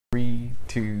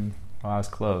2. Oh, I was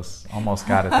close. Almost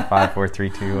got it. The 5, 4, 3,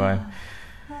 2, 1.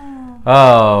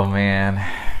 Oh man,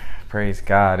 praise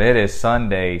God! It is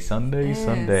Sunday.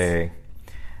 Sunday.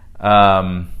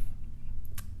 Hold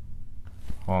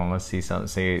on. Let's see something.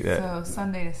 See that. So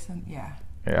Sunday to Sunday. Yeah.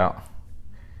 Yeah.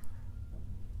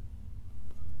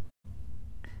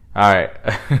 All right.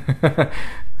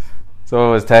 So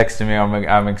it was texting me.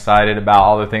 I'm excited about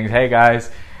all the things. Hey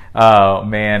guys. Oh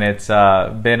man, it's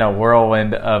been a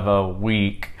whirlwind of a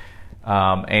week.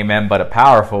 Amen. But a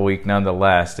powerful week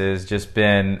nonetheless. It has just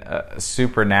been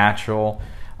supernatural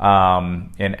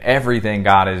in everything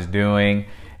God is doing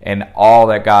and all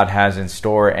that God has in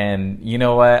store. And you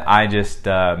know what? I just,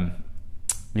 I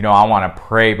want to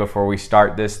pray before we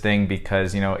start this thing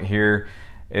because, here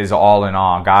is all in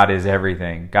all. God is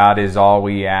everything. God is all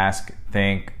we ask,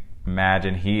 think,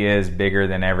 imagine. He is bigger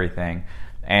than everything.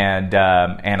 And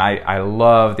I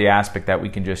love the aspect that we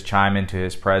can just chime into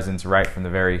His presence right from the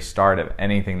very start of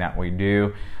anything that we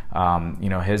do.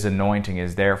 His anointing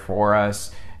is there for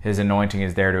us. His anointing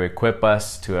is there to equip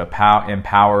us, to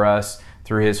empower us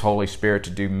through His Holy Spirit to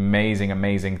do amazing,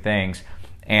 amazing things.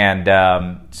 And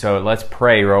so let's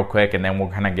pray real quick, and then we'll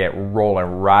kind of get rolling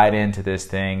right into this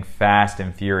thing fast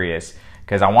and furious,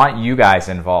 because I want you guys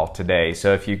involved today.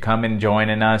 So if you come and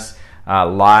joining us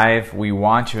live, we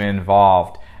want you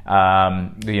involved.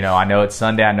 I know it's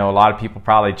Sunday. I know a lot of people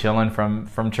probably chilling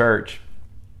from church,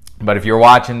 but if you're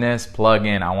watching this, plug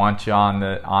in. I want you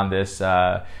on this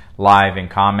live in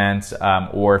comments,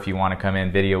 or if you want to come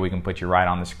in video, we can put you right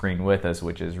on the screen with us,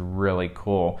 which is really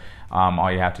cool.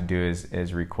 All you have to do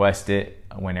is request it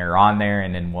when you're on there,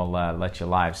 and then we'll let you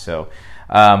live. So,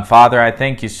 Father, I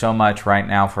thank you so much right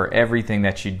now for everything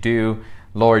that you do.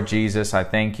 Lord Jesus, I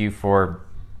thank you for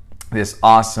this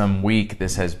awesome week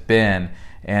this has been,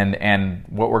 and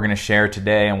what we're going to share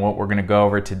today, and what we're going to go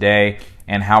over today,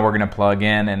 and how we're going to plug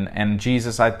in. And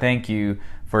Jesus, I thank you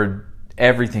for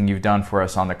everything you've done for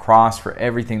us on the cross, for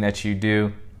everything that you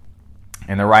do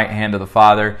in the right hand of the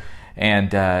Father,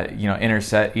 and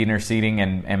interceding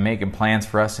and making plans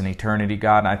for us in eternity,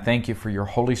 God. And I thank you for your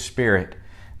Holy Spirit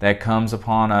that comes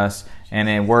upon us and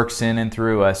it works in and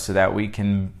through us so that we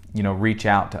can reach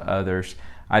out to others.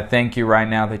 I thank you right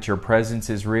now that your presence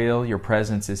is real, your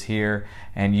presence is here,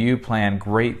 and you plan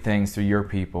great things through your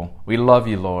people. We love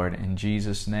you, Lord, in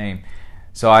Jesus' name.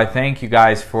 So I thank you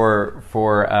guys for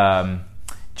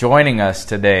joining us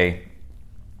today.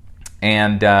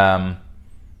 And,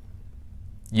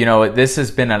 this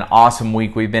has been an awesome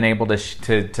week. We've been able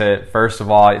to first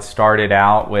of all, it started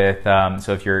out with,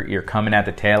 so if you're coming at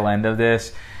the tail end of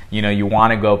this, you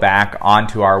want to go back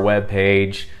onto our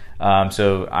webpage. At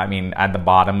the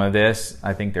bottom of this,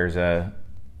 I think there's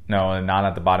not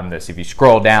at the bottom of this. If you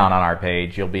scroll down on our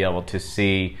page, you'll be able to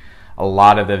see a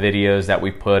lot of the videos that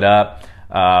we put up,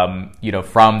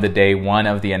 from the day one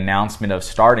of the announcement of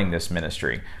starting this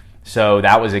ministry. So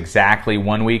that was exactly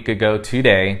 1 week ago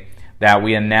today that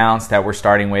we announced that we're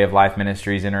starting Way of Life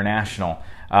Ministries International.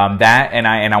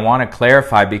 I want to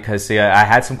clarify because I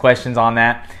had some questions on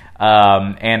that.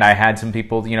 And I had some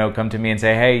people, come to me and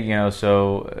say, hey,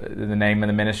 so the name of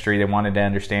the ministry, they wanted to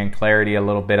understand clarity a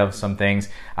little bit of some things.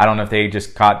 I don't know if they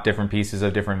just caught different pieces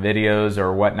of different videos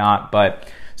or whatnot,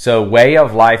 but so Way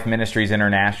of Life Ministries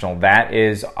International, that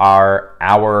is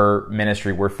our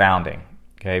ministry we're founding.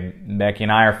 Okay, Becky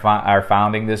and I are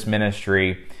founding this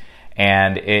ministry.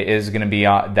 And it is going to be,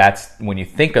 that's when you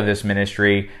think of this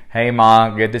ministry, hey, Ma,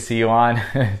 good to see you on.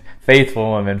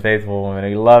 Faithful woman.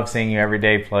 We love seeing you every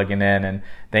day plugging in, and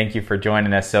thank you for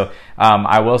joining us. So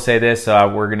I will say this,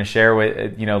 we're going to share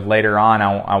with, later on,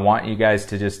 I want you guys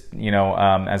to just,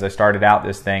 as I started out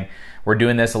this thing, we're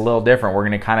doing this a little different. We're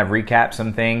going to kind of recap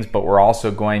some things, but we're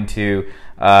also going to,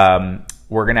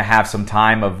 we're going to have some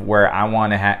time of where I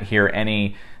want to hear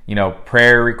any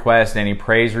prayer requests, any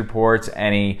praise reports,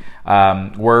 any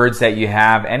words that you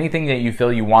have, anything that you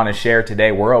feel you want to share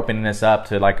today. We're opening this up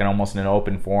to almost an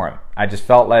open forum. I just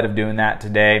felt led of doing that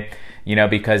today,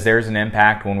 because there's an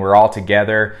impact when we're all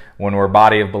together, when we're a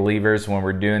body of believers, when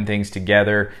we're doing things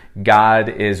together. God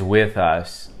is with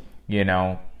us,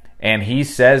 and He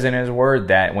says in His Word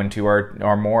that when two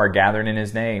or more are gathered in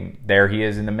His name, there He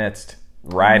is in the midst,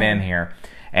 right in here.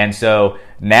 And so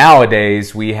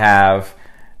nowadays we have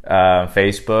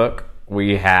Facebook,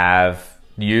 we have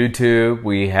YouTube,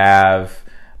 we have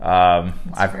I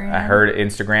heard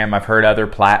Instagram, I've heard other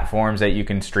platforms that you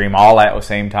can stream all at the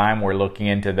same time. We're looking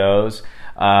into those,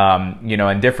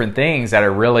 and different things that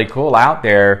are really cool out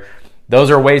there. Those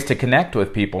are ways to connect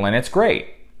with people, and it's great.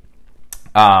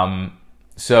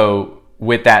 So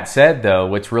with that said, though,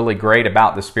 what's really great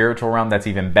about the spiritual realm that's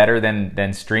even better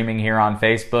than streaming here on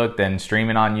Facebook, than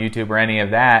streaming on YouTube or any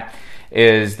of that,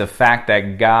 is the fact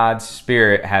that God's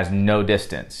Spirit has no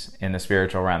distance in the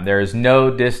spiritual realm. There is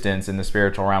no distance in the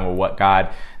spiritual realm with what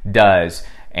God does.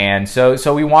 And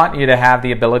so we want you to have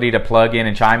the ability to plug in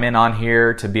and chime in on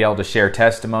here, to be able to share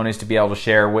testimonies, to be able to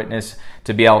share witness,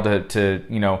 to be able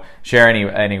to share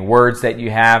any words that you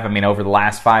have. I mean, over the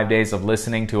last 5 days of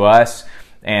listening to us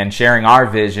and sharing our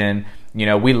vision,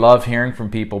 we love hearing from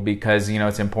people because,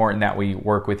 it's important that we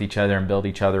work with each other and build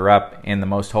each other up in the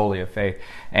most holy of faith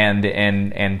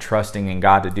and trusting in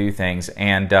God to do things.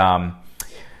 And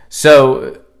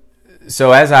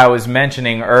so as I was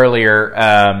mentioning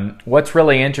earlier, what's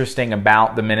really interesting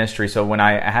about the ministry, so when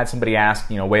I had somebody ask,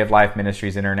 Way of Life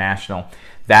Ministries International,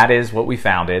 that is what we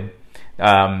founded.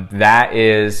 That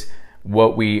is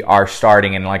what we are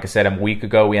starting. And like I said, a week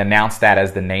ago, we announced that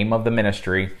as the name of the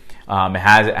ministry.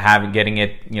 Getting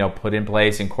it, put in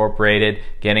place, incorporated,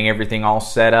 getting everything all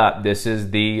set up. This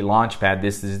is the launch pad.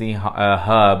 This is the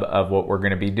hub of what we're going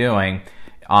to be doing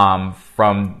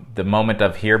from the moment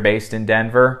of here based in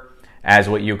Denver as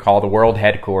what you call the world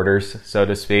headquarters, so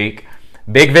to speak.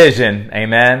 Big vision,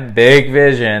 amen. Big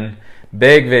vision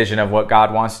of what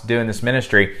God wants to do in this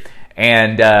ministry.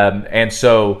 And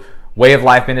so Way of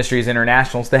Life Ministries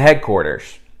International is the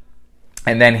headquarters.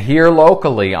 And then here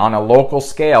locally, on a local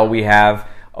scale, we have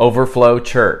Overflow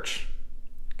Church.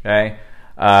 Okay?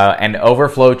 And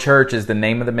Overflow Church is the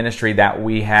name of the ministry that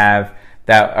we have,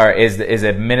 is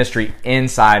a ministry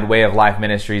inside Way of Life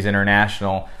Ministries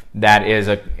International that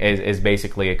is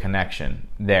basically a connection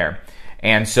there.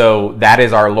 And so that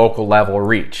is our local level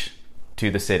reach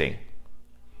to the city,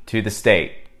 to the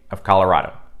state of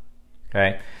Colorado.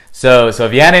 Okay? So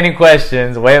if you had any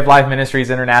questions, Way of Life Ministries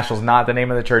International is not the name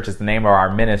of the church, it's the name of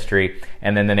our ministry,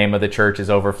 and then the name of the church is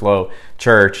Overflow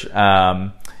Church. For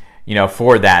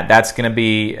that, that's going to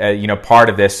be part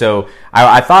of this. So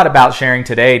I thought about sharing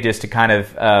today just to kind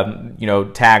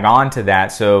of tag on to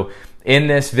that. So in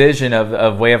this vision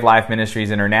of Way of Life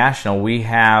Ministries International, we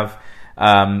have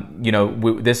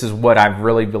this is what I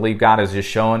really believe God is just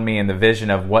showing me in the vision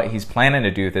of what He's planning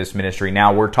to do with this ministry.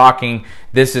 Now we're talking,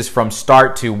 this is from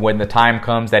start to when the time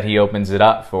comes that He opens it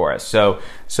up for us. So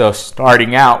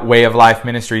starting out, Way of Life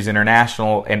Ministries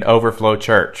International and Overflow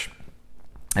Church.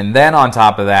 And then on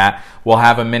top of that, we'll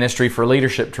have a ministry for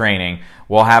leadership training.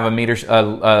 We'll have a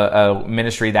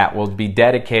ministry that will be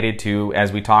dedicated to,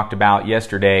 as we talked about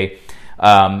yesterday,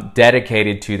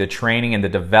 dedicated to the training and the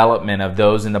development of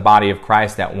those in the body of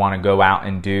Christ that want to go out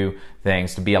and do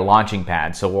things, to be a launching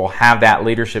pad. So we'll have that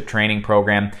leadership training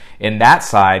program in that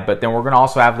side, but then we're going to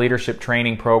also have leadership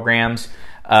training programs,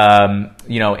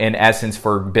 in essence,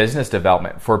 for business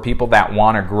development, for people that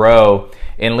want to grow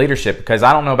in leadership. Because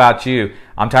I don't know about you,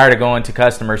 I'm tired of going to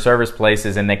customer service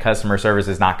places and the customer service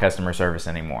is not customer service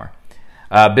anymore.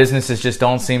 Businesses just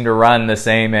don't seem to run the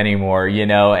same anymore,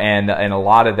 and a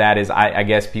lot of that is, I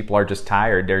guess people are just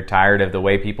tired. They're tired of the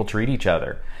way people treat each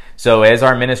other. So as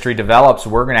our ministry develops,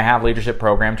 we're going to have leadership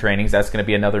program trainings. That's going to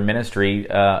be another ministry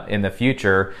in the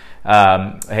future.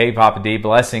 Hey, Papa D,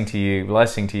 blessing to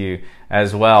you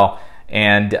as well.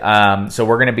 And so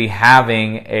we're going to be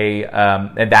having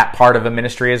that part of a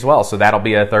ministry as well. So that'll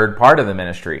be a third part of the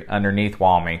ministry underneath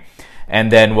WOLMI. And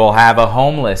then we'll have a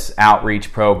homeless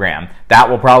outreach program. That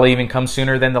will probably even come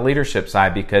sooner than the leadership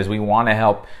side, because we want to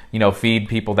help, feed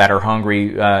people that are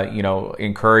hungry,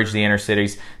 encourage the inner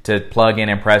cities to plug in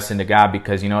and press into God,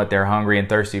 because they're hungry and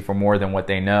thirsty for more than what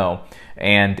they know.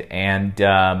 And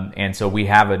so we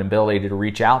have an ability to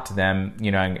reach out to them,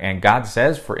 and God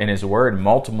says in His Word,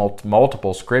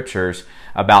 multiple scriptures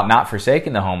about not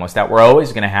forsaking the homeless, that we're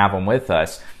always going to have them with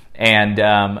us. And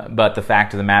but the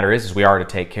fact of the matter is we are to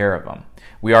take care of them.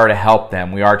 We are to help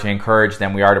them. We are to encourage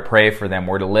them. We are to pray for them.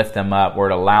 We're to lift them up. We're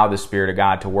to allow the Spirit of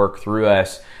God to work through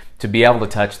us to be able to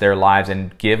touch their lives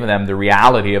and give them the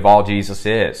reality of all Jesus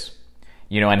is,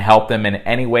 and help them in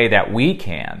any way that we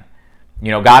can.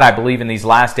 God, I believe in these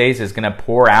last days is going to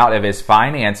pour out of His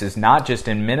finances, not just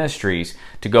in ministries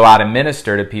to go out and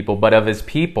minister to people, but of His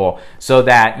people, so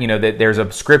that, that there's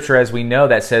a scripture, as we know,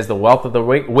 that says the wealth of the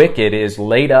wicked is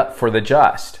laid up for the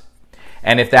just.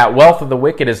 And if that wealth of the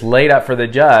wicked is laid up for the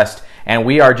just, and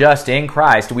we are just in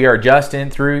Christ, we are just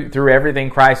in through everything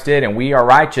Christ did, and we are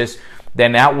righteous,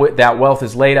 then that wealth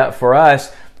is laid up for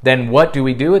us. Then what do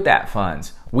we do with that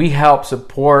funds? We help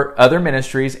support other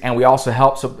ministries, and we also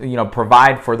help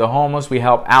provide for the homeless. We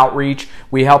help outreach.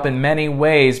 We help in many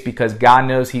ways because God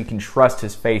knows He can trust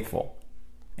His faithful.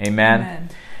 Amen.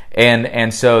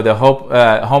 And so the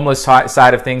homeless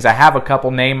side of things, I have a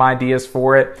couple name ideas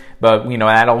for it, but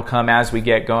that'll come as we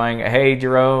get going. Hey,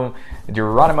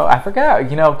 Geronimo, I forgot,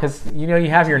 because you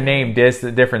have your name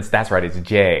the difference. That's right, it's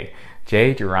J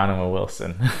Geronimo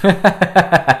Wilson. It's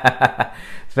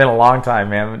been a long time,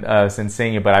 man, since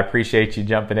seeing you, but I appreciate you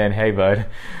jumping in. Hey, bud.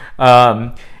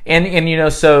 So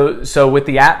with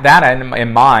that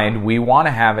in mind, we want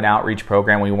to have an outreach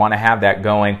program. We want to have that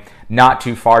going not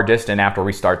too far distant after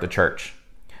we start the church,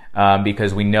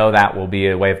 because we know that will be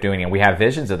a way of doing it. We have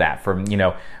visions of that. From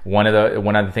one of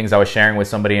the things I was sharing with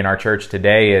somebody in our church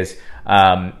today is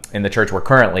in the church we're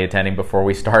currently attending before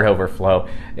we start Overflow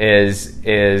is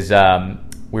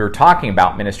we were talking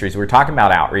about ministries, we were talking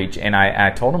about outreach, and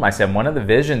I told him, I said, one of the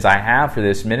visions I have for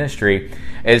this ministry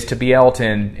is to be able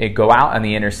to go out in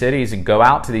the inner cities and go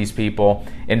out to these people,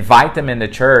 invite them into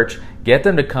church, get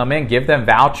them to come in, give them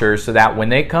vouchers so that when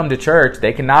they come to church,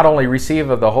 they can not only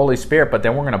receive of the Holy Spirit, but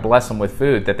then we're going to bless them with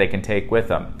food that they can take with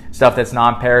them. Stuff that's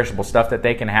non-perishable, stuff that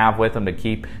they can have with them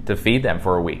to feed them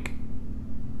for a week.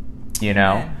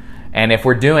 Amen. And if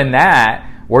we're doing that,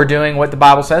 we're doing what the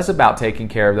Bible says about taking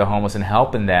care of the homeless and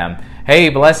helping them. Hey,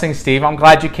 blessings, Steve. I'm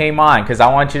glad you came on because I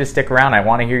want you to stick around. I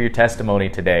want to hear your testimony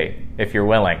today, if you're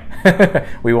willing.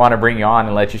 We want to bring you on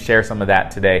and let you share some of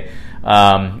that today.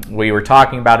 We were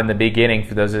talking about in the beginning,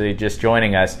 for those of you just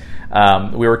joining us,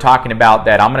 we were talking about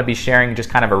that I'm going to be sharing just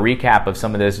kind of a recap of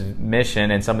some of this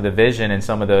mission and some of the vision and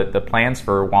some of the plans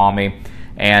for WOLMI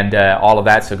and all of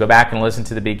that. So go back and listen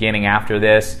to the beginning after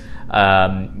this.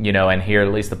 And hear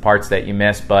at least the parts that you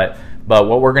missed. But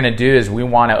what we're going to do is we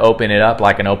want to open it up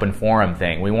like an open forum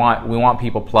thing. We want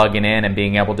people plugging in and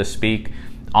being able to speak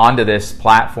onto this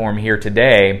platform here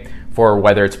today for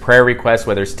whether it's prayer requests,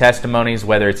 whether it's testimonies,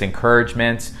 whether it's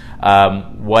encouragements,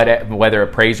 whether a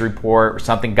praise report, or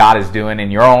something God is doing in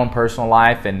your own personal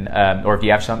life, and or if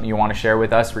you have something you want to share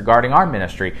with us regarding our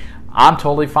ministry. I'm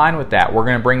totally fine with that. We're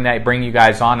going to bring you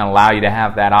guys on and allow you to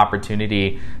have that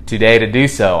opportunity today to do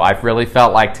so. I've really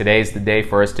felt like today's the day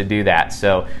for us to do that.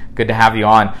 So good to have you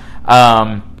on.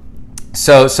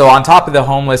 So on top of the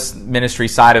homeless ministry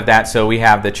side of that, so we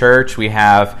have the church, we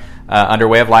have under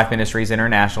Way of Life Ministries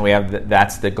International, we have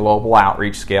that's the global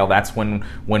outreach scale. That's when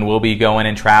we'll be going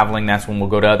and traveling. That's when we'll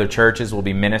go to other churches. We'll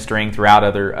be ministering throughout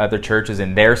other churches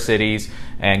in their cities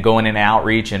and going in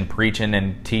outreach and preaching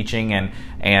and teaching and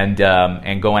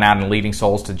going out and leading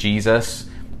souls to Jesus.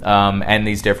 And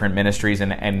these different ministries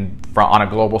and on a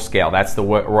global scale. That's the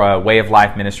Way of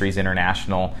Life Ministries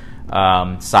International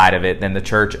side of it. Then the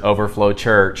church, Overflow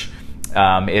Church,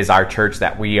 is our church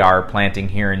that we are planting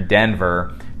here in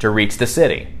Denver to reach the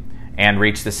city and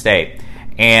reach the state.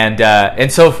 And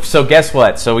so guess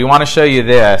what? So we want to show you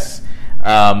this.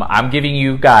 I'm giving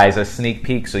you guys a sneak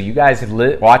peek. So you guys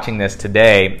are watching this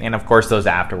today, and of course those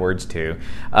afterwards too.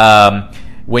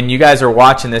 When you guys are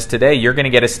watching this today, you're going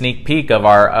to get a sneak peek of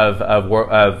our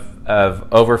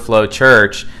Overflow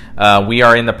Church. We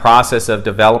are in the process of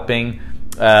developing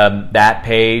that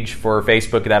page for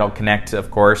Facebook that'll connect, of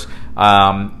course,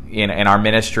 in our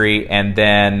ministry, and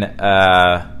then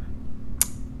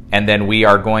we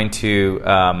are going to.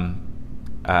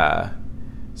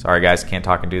 Sorry, guys, can't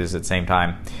talk and do this at the same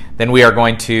time. Then we are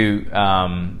going to,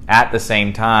 at the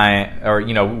same time, or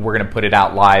we're going to put it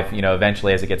out live,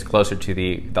 eventually as it gets closer to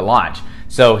the launch.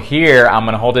 So here, I'm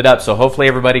going to hold it up, so hopefully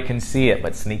everybody can see it.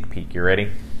 But sneak peek, you ready?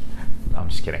 I'm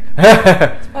just kidding.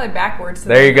 It's probably backwards.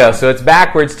 There you go. So it's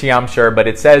backwards to you, I'm sure, but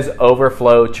it says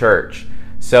Overflow Church.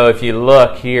 So if you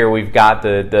look here, we've got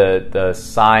the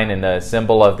sign and the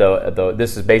symbol of the.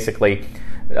 This is basically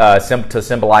to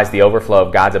symbolize the overflow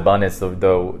of God's abundance,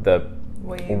 the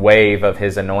wave of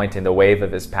His anointing, the wave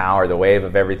of His power, the wave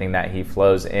of everything that He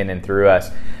flows in and through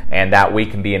us, and that we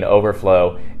can be an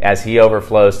overflow. As He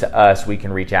overflows to us, we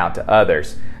can reach out to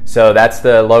others. So that's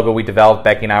the logo we developed.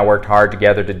 Becky and I worked hard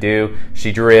together to do.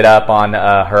 She drew it up on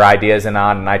her ideas and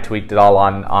I tweaked it all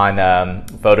on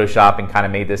Photoshop and kind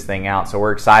of made this thing out. So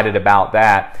we're excited about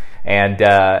that,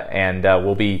 and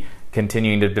we'll be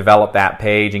continuing to develop that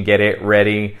page and get it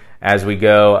ready as we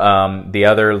go. The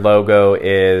other logo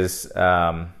is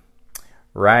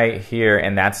right here,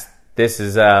 and this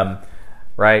is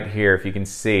right here, if you can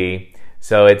see.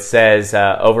 So it says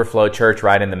Overflow Church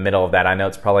right in the middle of that. I know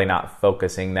it's probably not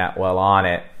focusing that well on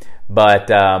it, but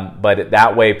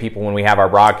that way, people, when we have our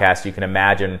broadcast, you can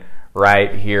imagine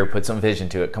right here. Put some vision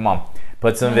to it. Come on,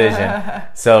 put some vision.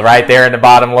 So right there in the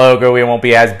bottom logo, we won't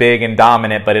be as big and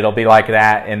dominant, but it'll be like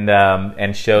that,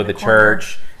 and show the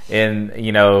church in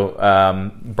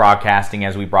broadcasting.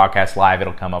 As we broadcast live,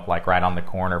 it'll come up like right on the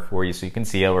corner for you, so you can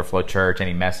see Overflow Church,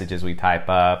 any messages we type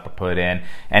up or put in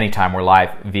anytime we're live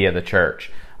via the church.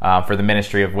 For the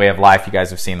ministry of Way of Life, you guys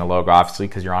have seen the logo, obviously,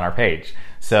 because you're on our page.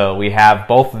 So we have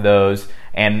both of those.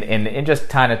 And just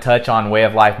kind of touch on Way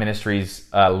of Life Ministries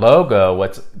logo.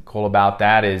 What's cool about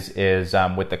that is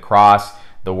with the cross,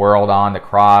 the world on the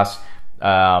cross,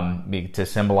 to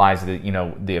symbolize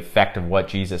the effect of what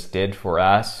Jesus did for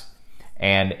us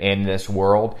and in this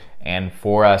world, and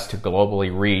for us to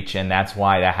globally reach. And that's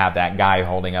why I have that guy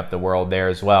holding up the world there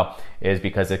as well, is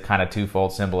because it's kind of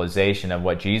twofold symbolization of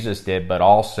what Jesus did, but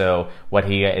also what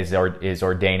he is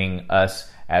ordaining us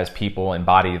as people in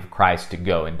body of Christ to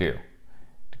go and do.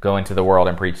 Go into the world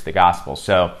and preach the gospel.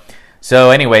 So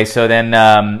then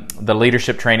the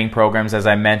leadership training programs, as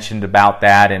I mentioned about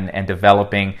that, and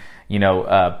developing,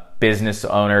 business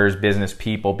owners, business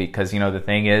people, because, the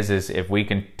thing is if we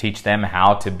can teach them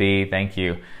how to be,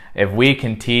 if we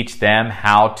can teach them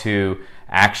how to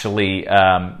actually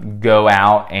go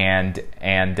out and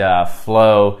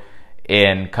flow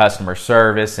in customer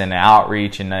service and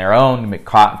outreach in their own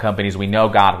companies, we know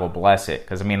God will bless it.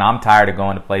 Because, I'm tired of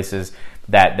going to places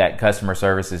that customer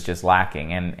service is just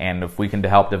lacking, and if we can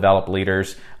help develop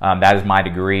leaders, that is my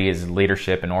degree, is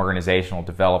leadership and organizational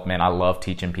development. I love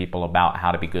teaching people about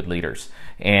how to be good leaders,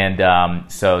 and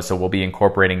so we'll be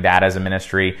incorporating that as a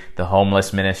ministry, the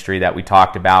homeless ministry that we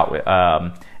talked about,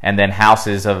 and then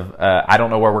houses of I don't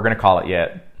know what we're going to call it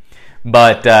yet,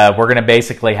 but we're going to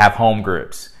basically have home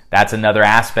groups. That's another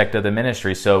aspect of the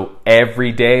ministry. So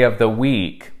every day of the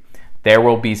week there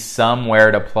will be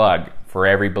somewhere to plug for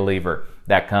every believer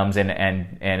that comes in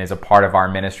and is a part of our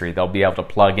ministry. They'll be able to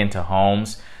plug into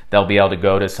homes. They'll be able to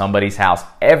go to somebody's house.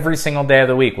 Every single day of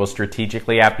the week, we'll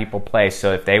strategically have people placed.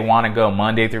 So if they want to go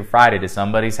Monday through Friday to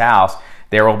somebody's house,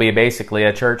 there will be basically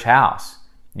a church house.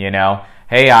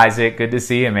 Hey Isaac, good to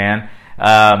see you, man.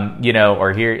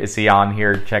 Or here, see on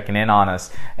here checking in on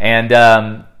us.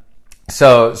 And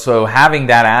so having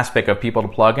that aspect of people to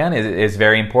plug in is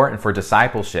very important for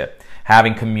discipleship.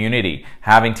 Having community,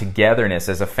 having togetherness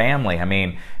as a family.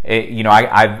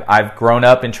 I've grown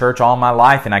up in church all my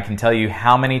life, and I can tell you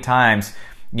how many times,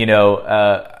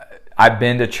 I've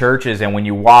been to churches, and when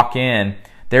you walk in,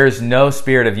 there's no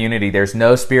spirit of unity, there's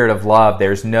no spirit of love,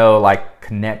 there's no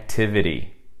connectivity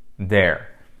there.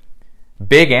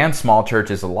 Big and small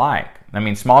churches alike.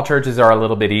 Small churches are a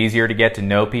little bit easier to get to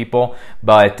know people,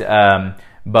 but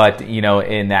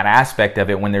in that aspect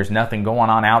of it, when there's nothing going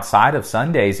on outside of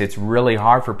Sundays, it's really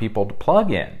hard for people to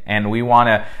plug in. And we want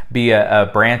to be a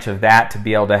branch of that to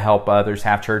be able to help others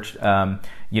have church,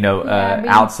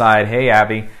 outside. Hey,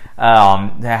 Abby.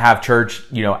 To have church,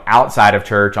 outside of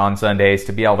church on Sundays,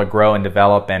 to be able to grow and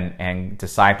develop and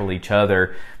disciple each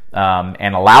other,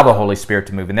 and allow the Holy Spirit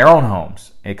to move in their own homes.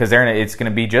 Because it's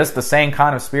going to be just the same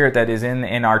kind of spirit that is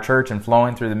in our church and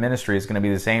flowing through the ministry. It's going to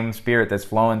be the same spirit that's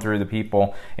flowing through the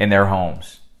people in their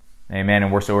homes. Amen.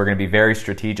 And we're going to be very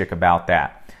strategic about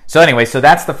that. So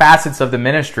that's the facets of the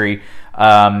ministry,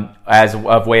 as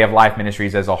of Way of Life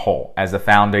Ministries as a whole, as the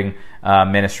founding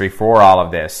ministry for all of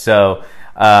this. So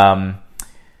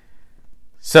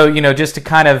just to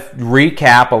kind of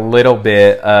recap a little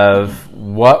bit of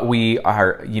what we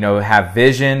are, have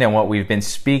visioned and what we've been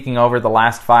speaking over the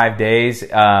last 5 days,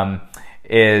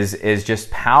 is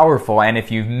just powerful. And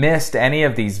if you've missed any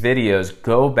of these videos,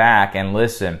 go back and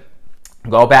listen.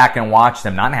 Go back and watch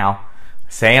them. Not now.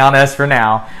 Stay on us for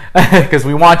now, because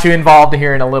we want you involved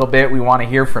here in a little bit. We want to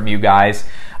hear from you guys.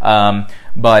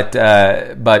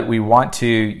 But we want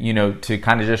to, to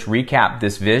kind of just recap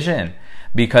this vision.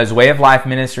 Because Way of Life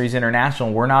Ministries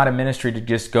International, we're not a ministry to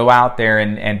just go out there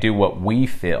and do what we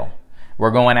feel.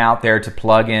 We're going out there to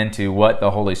plug into what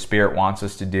the Holy Spirit wants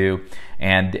us to do.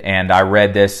 And I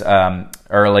read this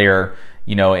earlier,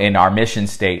 in our mission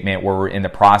statement. We're in the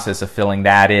process of filling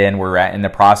that in. We're in the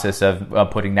process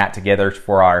of putting that together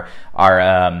for our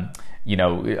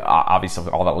obviously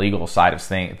all the legal side of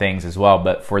things as well,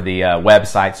 but for the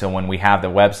website. So when we have the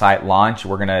website launch,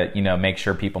 we're going to, make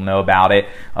sure people know about it.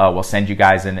 We'll send you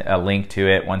guys a link to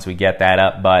it once we get that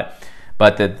up.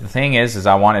 But the thing is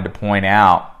I wanted to point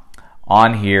out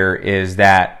on here is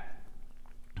that,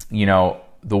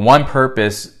 the one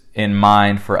purpose in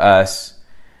mind for us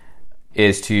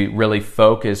is to really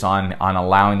focus on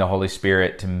allowing the Holy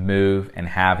Spirit to move and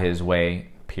have His way,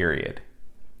 period.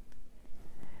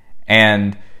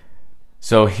 And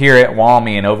so here at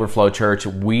WOLMI and Overflow Church,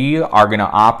 we are going to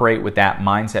operate with that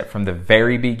mindset from the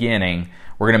very beginning.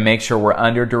 We're going to make sure we're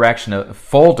under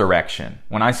full direction.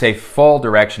 When I say full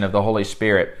direction of the Holy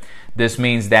Spirit, this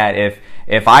means that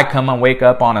if I come and wake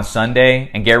up on a Sunday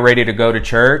and get ready to go to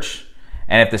church,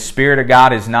 and if the Spirit of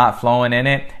God is not flowing in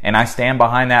it, and I stand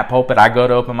behind that pulpit, I go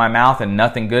to open my mouth and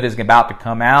nothing good is about to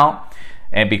come out,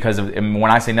 And and when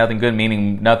I say nothing good,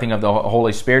 meaning nothing of the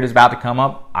Holy Spirit is about to come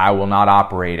up, I will not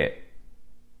operate it.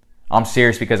 I'm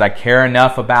serious, because I care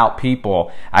enough about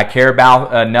people. I care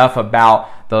enough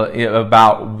about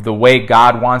the way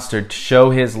God wants to show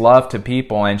His love to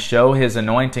people and show His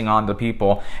anointing on the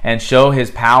people and show His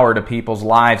power to people's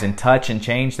lives and touch and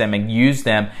change them and use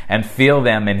them and feel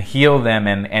them and heal them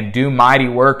and do mighty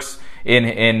works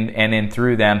in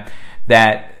through them,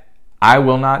 that I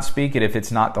will not speak it if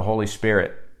it's not the Holy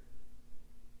Spirit.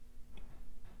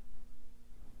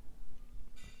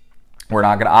 We're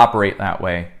not going to operate that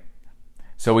way.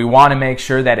 So we want to make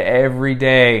sure that every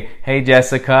day, hey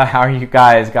Jessica, how are you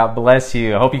guys? God bless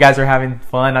you. I hope you guys are having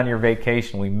fun on your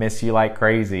vacation. We miss you like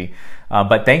crazy.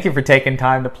 But thank you for taking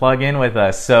time to plug in with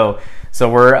us. So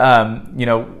we're,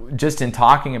 just in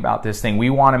talking about this thing, we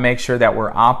want to make sure that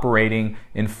we're operating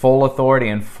in full authority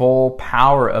and full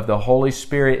power of the Holy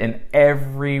Spirit in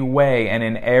every way and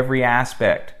in every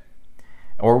aspect,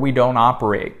 or we don't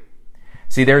operate.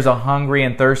 See, there's a hungry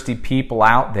and thirsty people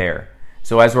out there.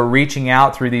 So as we're reaching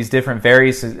out through these different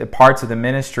various parts of the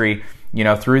ministry,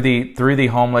 through the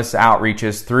homeless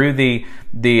outreaches, through the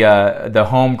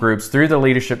home groups, through the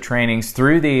leadership trainings,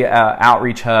 through the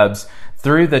outreach hubs,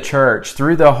 through the church,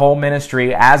 through the whole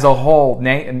ministry as a whole,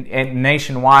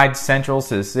 nationwide, central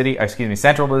to the city,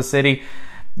 citywide,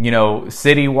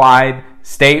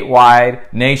 statewide,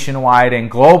 nationwide,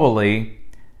 and globally.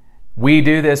 We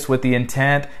do this with the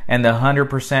intent and the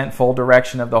 100% full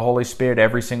direction of the Holy Spirit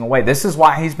every single way. This is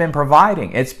why He's been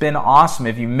providing. It's been awesome.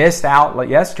 If you missed out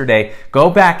yesterday, go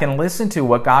back and listen to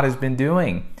what God has been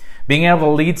doing. Being able to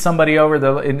lead somebody over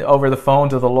the phone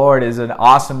to the Lord is an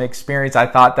awesome experience. I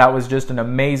thought that was just an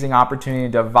amazing opportunity,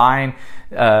 divine,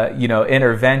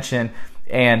 intervention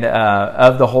and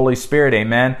of the Holy Spirit,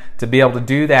 amen, to be able to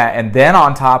do that. And then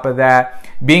on top of that,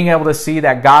 being able to see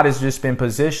that God has just been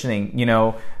positioning,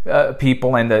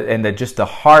 people and the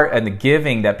heart and the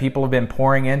giving that people have been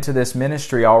pouring into this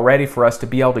ministry already for us to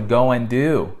be able to go and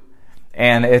do.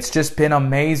 And it's just been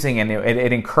amazing, and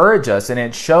it encourages us, and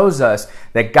it shows us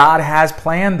that God has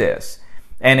planned this.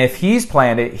 And if He's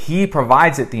planned it, He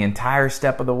provides it the entire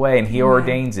step of the way, and He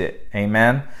ordains it.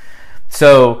 Amen.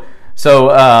 So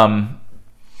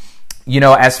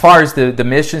as far as the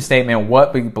mission statement,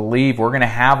 what we believe, we're going to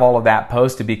have all of that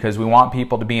posted because we want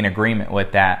people to be in agreement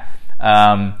with that.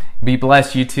 Be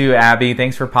blessed, you too, Abby.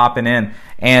 Thanks for popping in.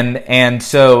 And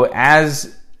so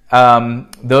as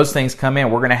those things come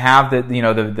in, we're going to have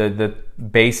the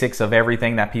basics of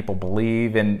everything that people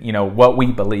believe and what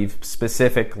we believe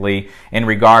specifically in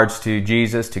regards to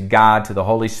Jesus, to God, to the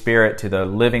Holy Spirit, to the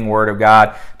living Word of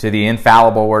God, to the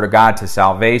infallible Word of God, to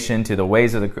salvation, to the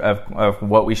ways of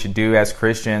what we should do as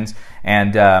Christians,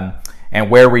 and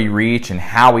where we reach and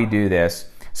how we do this.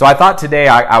 So I thought today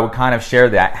I would kind of share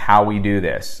that, how we do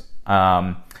this.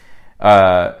 And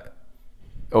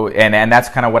that's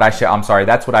kind of what I share. I'm sorry,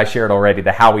 that's what I shared already,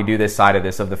 the how we do this side of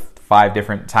this, of the 5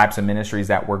 different types of ministries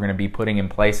that we're going to be putting in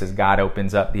place as God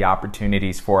opens up the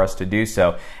opportunities for us to do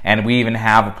so. And we even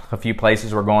have a few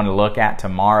places we're going to look at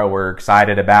tomorrow. We're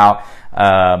excited about,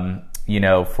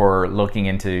 for looking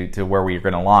into where we're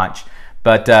going to launch.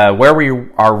 But where we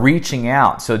are reaching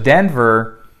out. So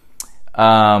Denver,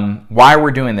 why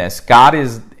we're doing this. God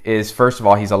is first of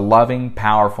all, He's a loving,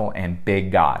 powerful, and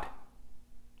big God.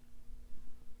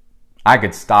 I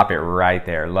could stop it right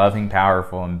there. Loving,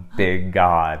 powerful, and big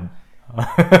God.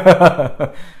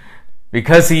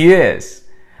 Because He is.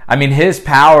 I mean, His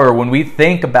power, when we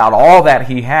think about all that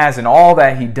He has and all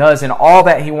that He does and all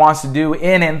that He wants to do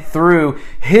in and through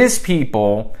His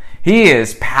people, He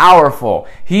is powerful.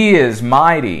 He is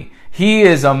mighty. He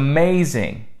is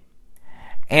amazing.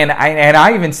 And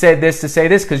I even said this to say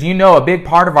this, because a big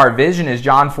part of our vision is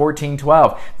John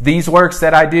 14:12. These works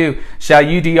that I do shall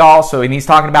you do also. And He's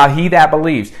talking about he that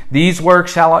believes. These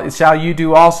works shall you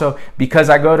do also, because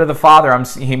I go to the Father.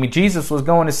 Jesus was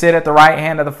going to sit at the right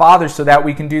hand of the Father so that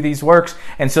we can do these works,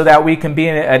 and so that we can be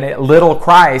a little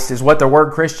Christ, is what the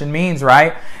word Christian means,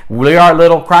 right? We are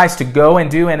little Christ, to go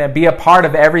and do and be a part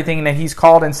of everything that He's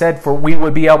called and said for we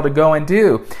would be able to go and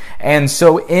do. And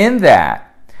so in that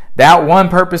one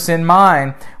purpose in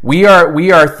mind, we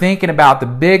are thinking about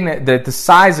the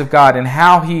size of God and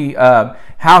how He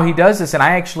does this. And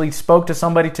I actually spoke to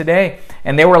somebody today,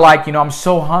 and they were like, I'm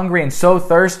so hungry and so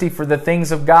thirsty for the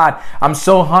things of God. I'm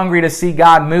so hungry to see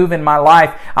God move in my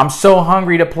life. I'm so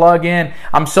hungry to plug in.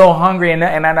 I'm so hungry, and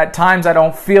at times I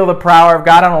don't feel the power of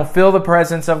God. I don't feel the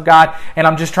presence of God, and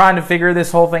I'm just trying to figure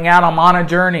this whole thing out. I'm on a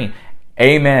journey.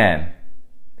 Amen.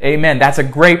 That's a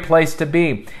great place to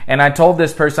be. And I told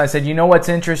this person, I said, what's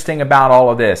interesting about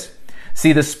all of this?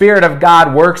 See, the Spirit of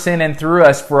God works in and through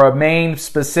us for a main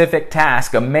specific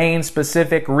task, a main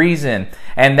specific reason.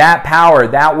 And that power,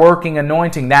 that working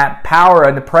anointing, that power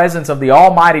and the presence of the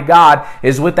Almighty God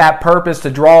is with that purpose to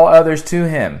draw others to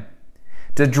Him,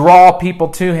 to draw people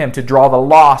to Him, to draw the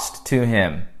lost to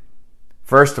Him.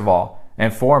 First of all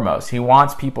and foremost, He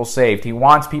wants people saved. He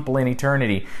wants people in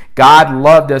eternity. God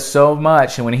loved us so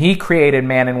much, and when He created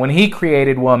man and when He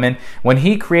created woman, when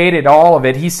He created all of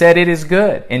it, He said it is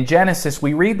good. In Genesis,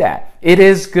 we read that. It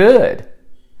is good.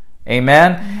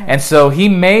 Amen? And so He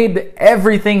made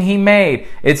everything He made.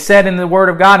 It said in the Word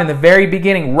of God in the very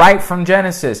beginning, right from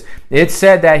Genesis, it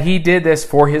said that He did this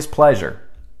for His pleasure.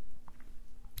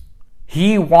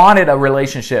 He wanted a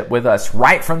relationship with us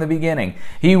right from the beginning.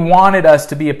 He wanted us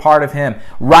to be a part of Him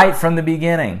right from the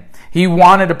beginning. He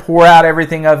wanted to pour out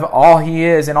everything of all He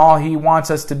is and all He wants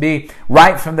us to be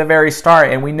right from the very start.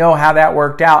 And we know how that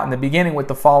worked out in the beginning with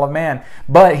the fall of man.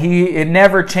 But it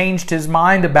never changed His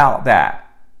mind about that.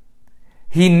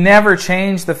 He never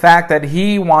changed the fact that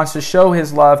He wants to show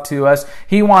His love to us.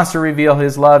 He wants to reveal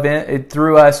His love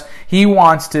through us. He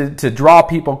wants to draw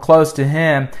people close to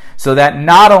Him so that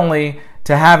not only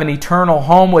to have an eternal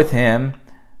home with Him,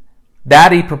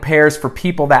 that He prepares for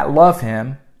people that love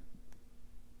Him,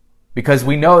 because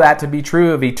we know that to be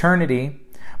true of eternity,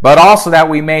 but also that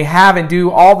we may have and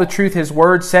do all the truth His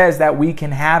Word says that we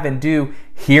can have and do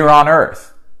here on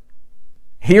earth.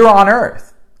 Here on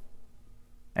earth.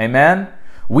 Amen?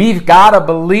 We've got to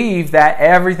believe that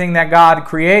everything that God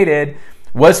created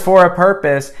was for a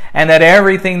purpose, and that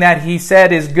everything that He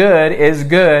said is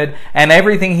good, and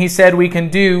everything He said we can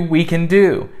do, we can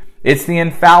do. It's the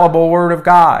infallible Word of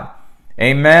God.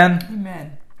 Amen?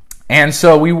 Amen. And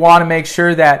so we want to make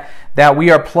sure that we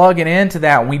are plugging into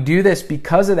that. We do this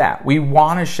because of that. We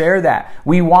want to share that.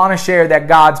 We want to share that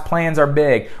God's plans are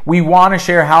big. We want to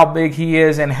share how big He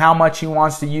is and how much He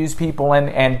wants to use people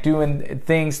and doing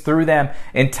things through them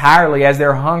entirely as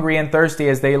they're hungry and thirsty,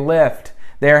 as they lift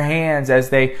their hands, as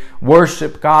they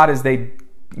worship God, as they,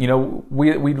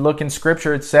 we look in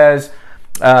Scripture, it says,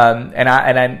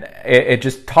 it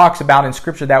just talks about in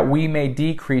Scripture that we may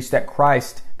decrease,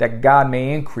 that God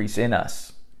may increase in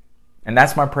us. And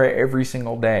that's my prayer every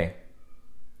single day.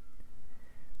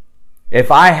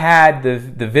 If I had the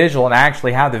visual, and I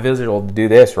actually have the visual to do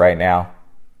this right now,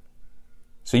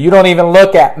 so you don't even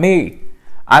look at me.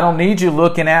 I don't need you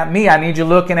looking at me. I need you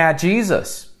looking at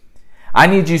Jesus. I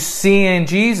need you seeing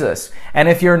Jesus. And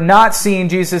if you're not seeing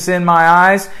Jesus in my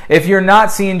eyes, if you're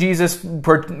not seeing Jesus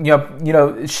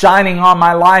shining on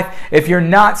my life, if you're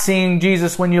not seeing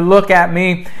Jesus when you look at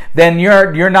me, then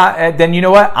you're not, then you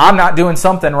know what? I'm not doing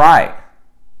something right.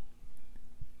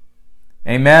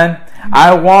 Amen.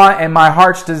 I want, and my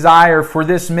heart's desire for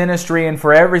this ministry and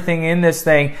for everything in this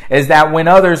thing is that when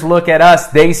others look at us,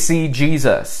 they see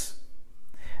Jesus.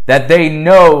 That they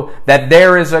know that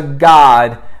there is a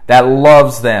God that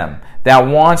loves them, that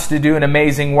wants to do an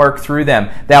amazing work through them,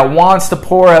 that wants to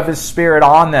pour of His Spirit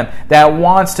on them, that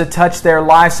wants to touch their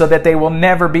lives so that they will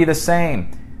never be the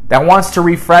same, that wants to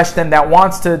refresh them, that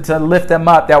wants to lift them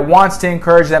up, that wants to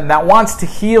encourage them, that wants to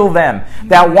heal them,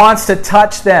 that wants to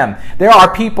touch them. There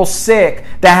are people sick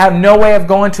that have no way of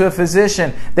going to a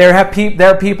physician. There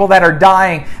are people that are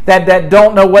dying that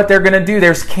don't know what they're going to do.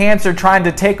 There's cancer trying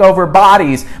to take over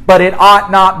bodies, but it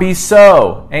ought not be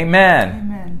so. Amen.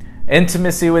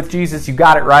 Intimacy with Jesus, you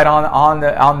got it right on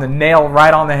the nail,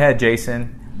 right on the head,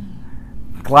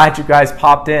 Jason. Glad you guys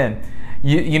popped in.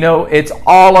 It's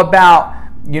all about,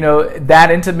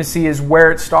 that intimacy is where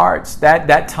it starts.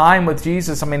 That time with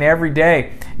Jesus. I mean, every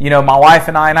day, my wife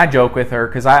and I joke with her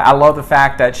because I love the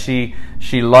fact that she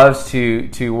loves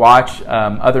to watch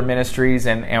other ministries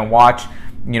and watch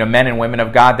men and women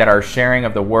of God that are sharing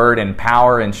of the Word and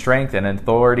power and strength and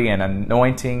authority and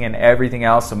anointing and everything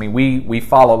else. I mean, we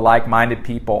follow like-minded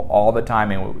people all the time,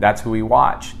 and that's who we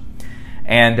watch.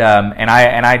 And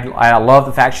I love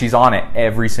the fact she's on it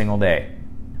every single day.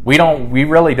 We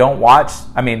really don't watch.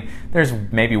 I mean, there's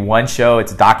maybe one show,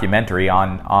 it's a documentary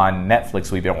on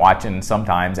Netflix we've been watching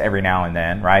sometimes every now and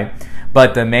then, right?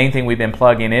 But the main thing we've been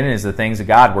plugging in is the things of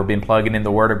God. We've been plugging in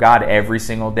the Word of God every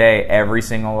single day, every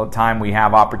single time we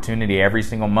have opportunity, every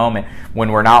single moment.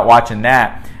 When we're not watching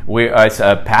that, as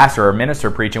a pastor or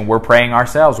minister preaching, we're praying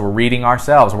ourselves, we're reading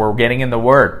ourselves, we're getting in the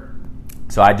Word.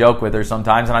 So I joke with her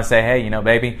sometimes and I say, hey,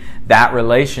 baby, that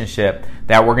relationship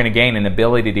that we're going to gain and the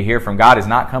ability to hear from God is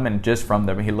not coming just from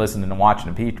listening and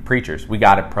watching the preachers. We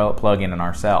got to plug in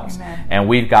ourselves. Amen. And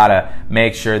we've got to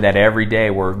make sure that every day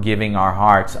we're giving our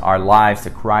hearts, our lives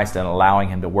to Christ and allowing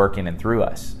Him to work in and through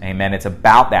us. Amen. It's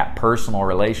about that personal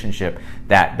relationship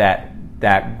that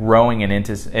that growing in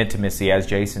intimacy, as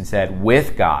Jason said,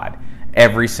 with God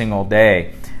every single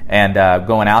day and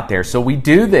going out there. So we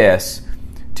do this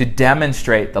to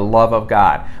demonstrate the love of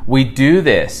God. We do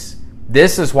this.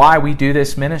 This is why we do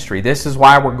this ministry. This is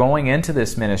why we're going into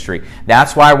this ministry.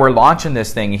 That's why we're launching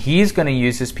this thing. He's going to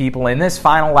use His people in this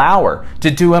final hour to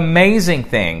do amazing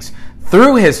things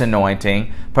through His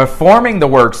anointing, performing the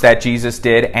works that Jesus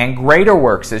did and greater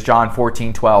works, as John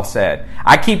 14:12 said.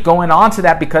 I keep going on to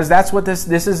that because that's what this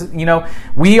is.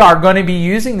 We are going to be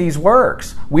using these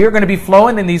works. We are going to be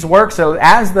flowing in these works. So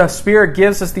as the Spirit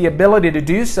gives us the ability to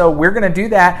do so, we're going to do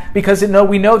that because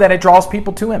we know that it draws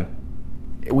people to Him.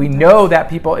 We know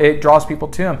that it draws people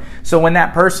to Him. So when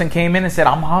that person came in and said,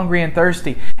 I'm hungry and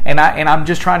thirsty, and I'm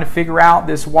just trying to figure out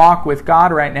this walk with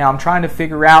God right now. I'm trying to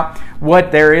figure out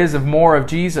what there is of more of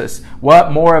Jesus.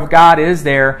 What more of God is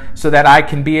there so that I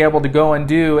can be able to go and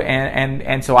do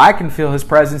and so I can feel His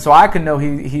presence, so I can know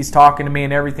He's talking to me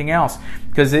and everything else.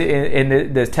 Because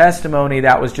in the testimony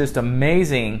that was just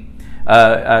amazing.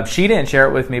 She didn't share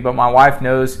it with me, but my wife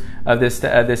knows of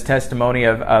this testimony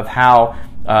of how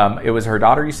it was her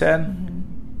daughter, you said? Mm-hmm.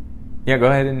 Yeah, go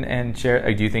ahead and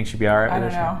share. Do you think she'd be all right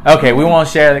with it? I don't know. Okay, we won't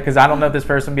share it because I don't know if this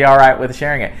person would be all right with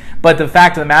sharing it. But the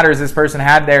fact of the matter is this person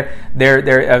had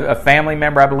a family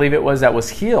member, I believe it was, that was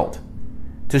healed.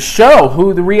 To show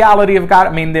who the reality of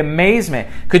God, the amazement.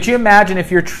 Could you imagine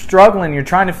if you're struggling, you're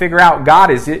trying to figure out, God,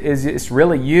 is it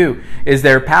really you? Is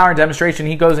there power and demonstration?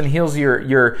 He goes and heals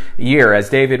your ear, as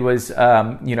David was,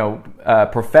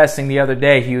 professing the other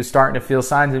day. He was starting to feel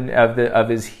signs of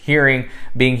his hearing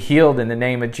being healed in the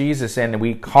name of Jesus, and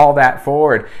we call that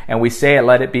forward and we say it,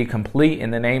 let it be complete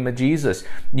in the name of Jesus.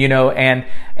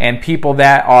 And people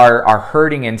that are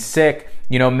hurting and sick,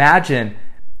 imagine.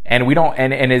 And we don't,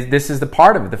 this is the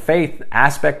part of the faith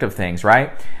aspect of things,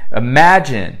 right?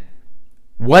 Imagine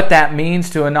what that means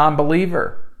to a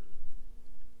non-believer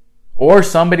or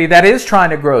somebody that is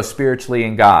trying to grow spiritually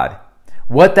in God.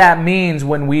 What that means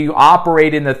when we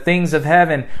operate in the things of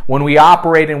heaven, when we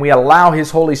operate and we allow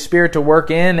His Holy Spirit to work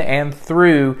in and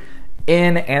through.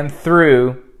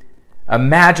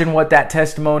 Imagine what that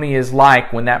testimony is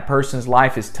like when that person's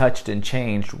life is touched and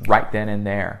changed right then and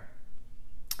there.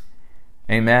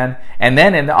 Amen. And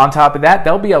then on top of that,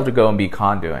 they'll be able to go and be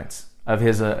conduits of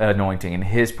His anointing and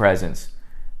His presence.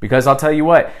 Because I'll tell you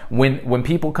what, when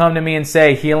people come to me and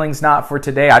say healing's not for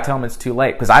today, I tell them it's too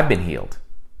late because I've been healed.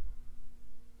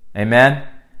 Amen.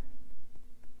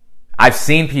 I've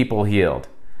seen people healed.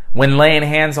 When laying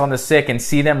hands on the sick and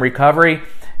see them recover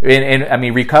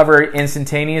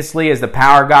instantaneously as the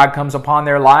power of God comes upon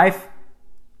their life.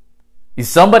 Is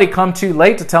somebody come too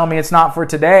late to tell me it's not for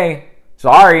today?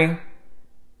 Sorry.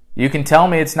 You can tell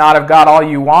me it's not of God all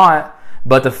you want,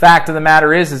 but the fact of the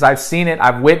matter is I've seen it,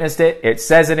 I've witnessed it, it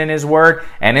says it in His Word,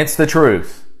 and it's the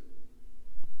truth.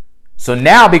 So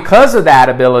now, because of that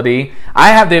ability, I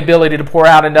have the ability to pour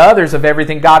out into others of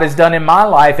everything God has done in my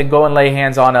life and go and lay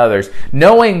hands on others.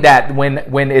 Knowing that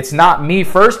when it's not me,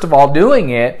 first of all, doing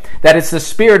it, that it's the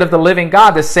Spirit of the living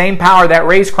God, the same power that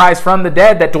raised Christ from the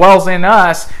dead that dwells in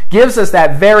us, gives us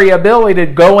that very ability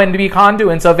to go and be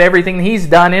conduits of everything He's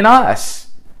done in us.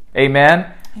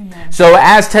 Amen? Amen. So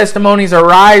as testimonies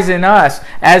arise in us,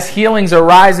 as healings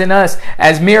arise in us,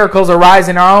 as miracles arise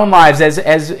in our own lives,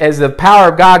 as the power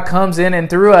of God comes in and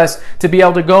through us to be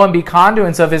able to go and be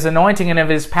conduits of His anointing and of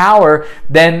His power,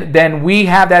 then we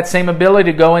have that same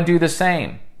ability to go and do the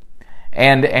same.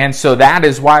 And so that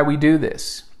is why we do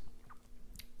this.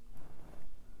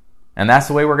 And that's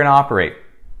the way we're going to operate.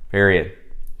 Period.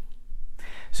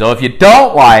 So if you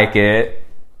don't like it,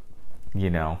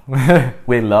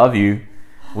 we love you.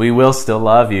 We will still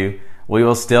love you. We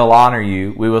will still honor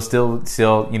you. We will still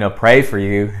pray for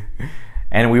you.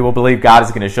 And we will believe God is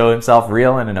going to show Himself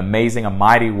real in an amazing, a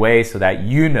mighty way so that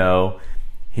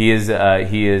He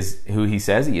is who He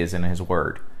says He is in His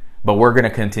Word. But we're going to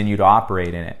continue to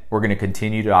operate in it. We're going to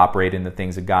continue to operate in the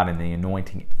things of God and the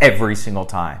anointing every single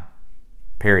time.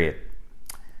 Period.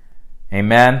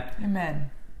 Amen?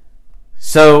 Amen.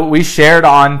 So we shared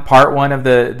on part 1 of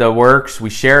the works.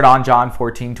 We shared on John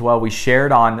 14:12. We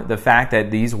shared on the fact that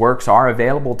these works are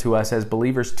available to us as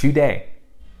believers today.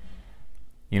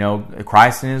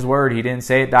 Christ in His Word, He didn't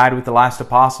say it died with the last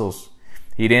apostles.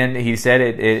 He said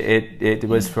it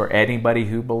was for anybody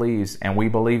who believes, and we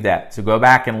believe that. So go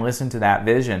back and listen to that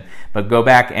vision, but go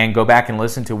back and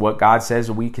listen to what God says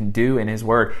we can do in His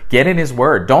Word. Get in His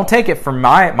Word. Don't take it for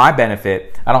my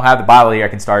benefit. I don't have the Bible here. I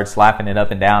can start slapping it up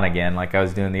and down again like I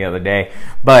was doing the other day.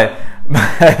 But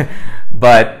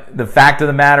the fact of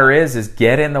the matter is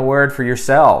get in the Word for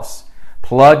yourselves.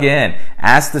 Plug in.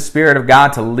 Ask the Spirit of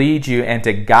God to lead you and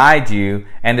to guide you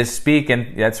and to speak.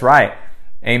 And that's right.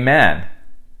 Amen.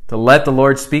 To let the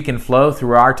Lord speak and flow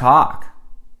through our talk.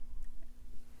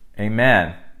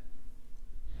 Amen.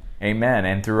 Amen.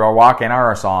 And through our walk and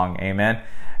our song. Amen.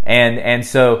 And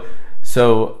so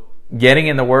getting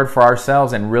in the Word for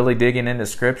ourselves and really digging into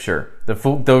Scripture.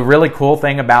 The really cool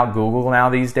thing about Google now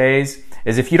these days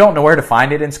is if you don't know where to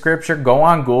find it in Scripture, go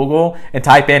on Google and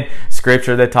type in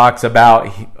Scripture that talks about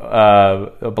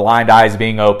blind eyes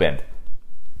being opened.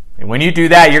 And when you do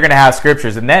that, you're going to have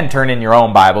Scriptures, and then turn in your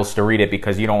own Bibles to read it,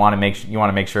 because you want to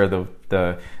make sure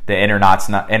the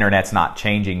internet's not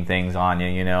changing things on you.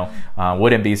 You know,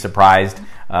 wouldn't be surprised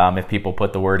if people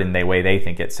put the word in the way they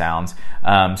think it sounds.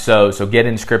 So get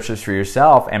in Scriptures for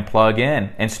yourself and plug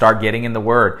in and start getting in the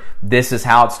Word. This is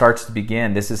how it starts to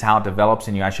begin. This is how it develops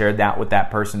in you. I shared that with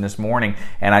that person this morning,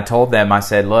 and I told them, I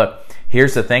said, look,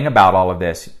 here's the thing about all of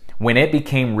this. When it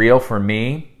became real for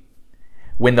me,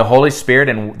 when the Holy Spirit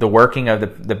and the working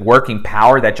of the working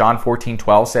power that John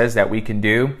 14:12 says that we can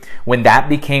do, when that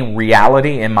became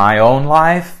reality in my own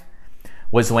life,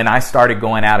 was when I started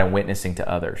going out and witnessing to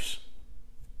others.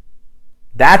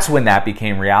 That's when that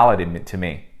became reality to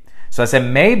me. So I said,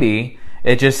 maybe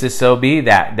it just is so be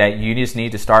that you just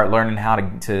need to start learning how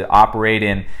to operate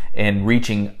in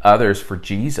reaching others for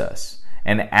Jesus.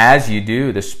 And as you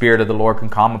do, the Spirit of the Lord can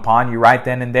come upon you right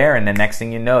then and there, and the next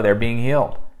thing you know, they're being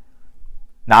healed.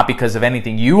 Not because of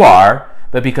anything you are,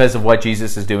 but because of what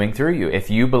Jesus is doing through you.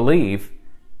 If you believe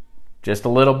just a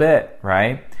little bit,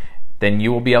 right, then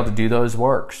you will be able to do those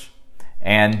works.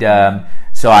 And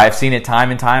so I've seen it time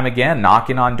and time again,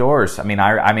 knocking on doors. I mean,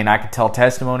 I could tell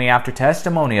testimony after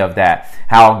testimony of that.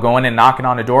 How going and knocking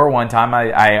on a door one time,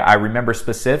 I remember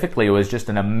specifically, it was just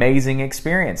an amazing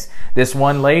experience. This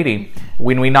one lady,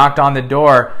 when we knocked on the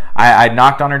door, I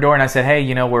knocked on her door and I said, hey,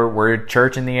 you know, we're a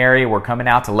church in the area. We're coming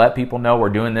out to let people know we're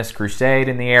doing this crusade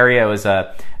in the area. It was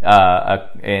I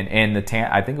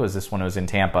think it was this one. It was in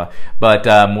Tampa. But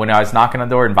when I was knocking on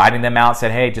the door, inviting them out,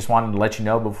 said, hey, just wanted to let you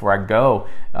know before I go,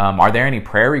 are there any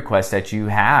prayer requests that you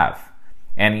have?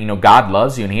 And, you know, God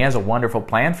loves you and He has a wonderful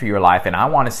plan for your life. And I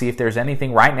want to see if there's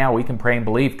anything right now we can pray and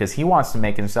believe, because He wants to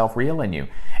make Himself real in you.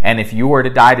 And if you were to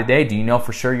die today, do you know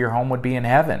for sure your home would be in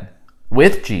heaven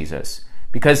with Jesus?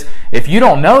 Because if you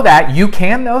don't know that, you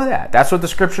can know that. That's what the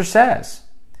Scripture says.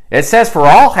 It says, for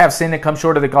all have sinned and come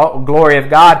short of the glory of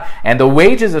God, and the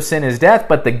wages of sin is death,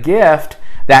 but the gift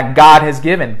that God has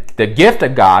given, the gift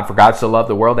of God, for God so loved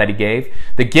the world that He gave,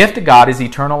 the gift of God is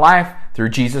eternal life through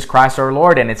Jesus Christ our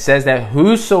Lord. And it says that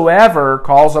whosoever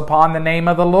calls upon the name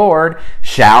of the Lord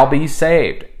shall be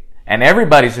saved. And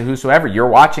everybody's a whosoever. You're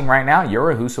watching right now,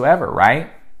 you're a whosoever,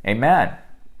 right? Amen.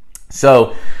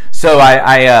 So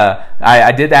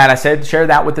I did that. I said, share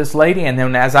that with this lady. And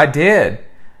then as I did,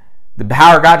 the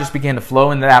power of God just began to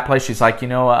flow into that place. She's like,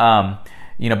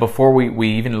 before we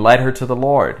even led her to the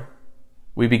Lord,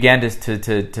 we began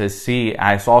to see,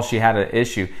 I saw she had an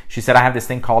issue. She said, I have this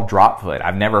thing called drop foot.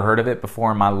 I've never heard of it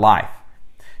before in my life.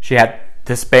 She had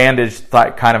this bandage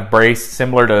kind of brace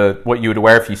similar to what you would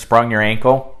wear if you sprung your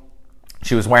ankle.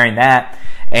 She was wearing that.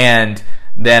 And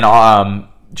then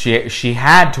she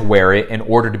had to wear it in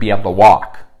order to be able to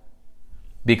walk,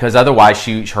 because otherwise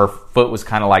her foot was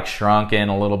kind of like shrunken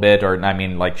a little bit, or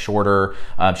like shorter.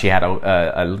 She had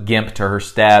a gimp to her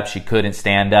step. She couldn't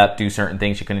stand up, do certain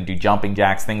things. She couldn't do jumping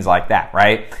jacks, things like that,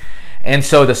 right? And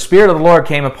so the Spirit of the Lord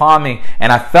came upon me,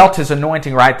 and I felt His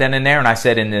anointing right then and there. And I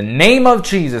said, in the name of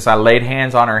Jesus, I laid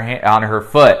hands on her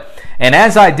foot. And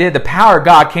as I did, the power of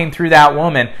God came through that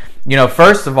woman. You know,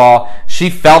 first of all,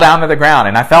 she fell down to the ground.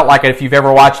 And I felt like, if you've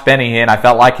ever watched Benny Hinn, I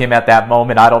felt like him at that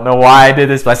moment. I don't know why I did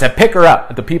this, but I said, pick her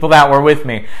up. The people that were with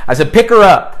me, I said, pick her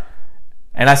up.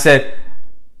 And I said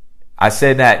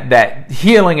that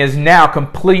healing is now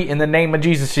complete in the name of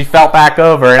Jesus. She fell back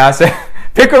over, and I said,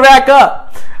 pick her back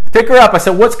up. Pick her up. I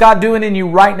said, what's God doing in you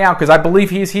right now? Because I believe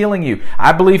He is healing you.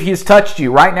 I believe He has touched you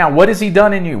right now. What has He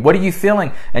done in you? What are you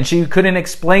feeling? And she couldn't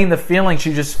explain the feeling.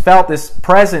 She just felt this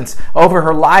presence over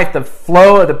her life, the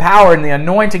flow of the power and the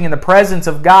anointing and the presence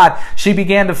of God. She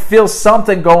began to feel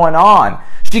something going on.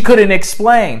 She couldn't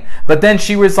explain. But then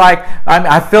she was like,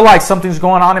 I feel like something's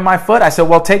going on in my foot. I said,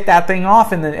 well, take that thing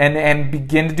off and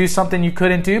begin to do something you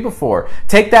couldn't do before.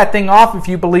 Take that thing off if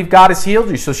you believe God has healed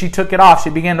you. So she took it off. She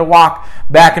began to walk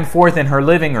back and forth in her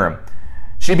living room.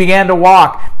 She began to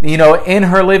walk, in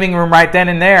her living room right then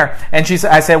and there. And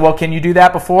I said, well, can you do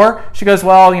that before? She goes,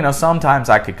 well, sometimes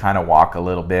I could kind of walk a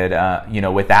little bit,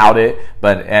 without it.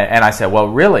 And I said, well,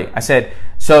 really? I said,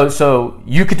 so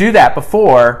you could do that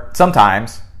before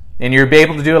sometimes. and you're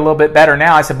able to do a little bit better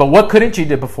now. I said, but what couldn't you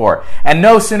do before? And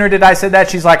no sooner did I say that,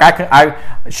 she's like,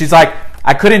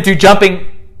 I couldn't do jumping.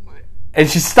 And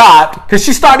she stopped because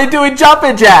she started doing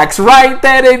jumping jacks right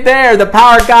then and there. The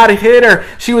power of God hit her.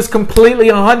 She was completely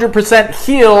 100%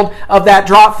 healed of that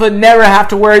drop foot. Never have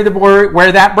to wear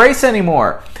that brace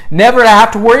anymore. Never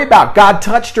have to worry about. God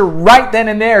touched her right then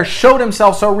and there, showed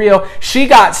himself so real. She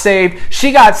got saved.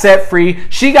 She got set free.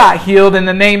 She got healed in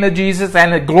the name of Jesus,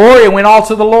 and the glory went all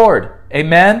to the Lord.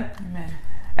 Amen? Amen.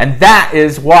 And that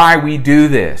is why we do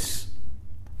this.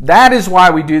 That is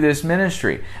why we do this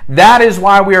ministry. That is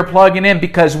why we are plugging in,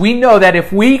 because we know that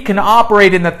if we can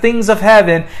operate in the things of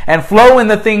heaven and flow in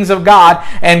the things of God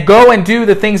and go and do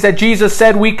the things that Jesus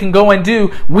said we can go and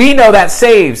do, we know that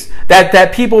saves,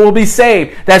 that people will be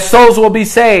saved, that souls will be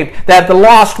saved, that the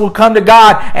lost will come to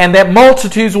God, and that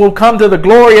multitudes will come to the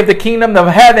glory of the kingdom of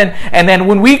heaven. And then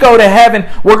when we go to heaven,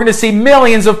 we're going to see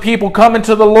millions of people coming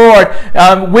to the Lord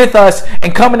with us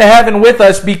and coming to heaven with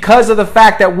us because of the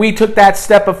fact that we took that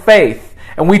step of faith,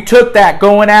 and we took that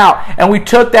going out, and we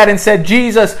took that and said,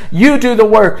 Jesus, you do the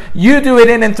work, you do it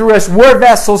in and through us, we're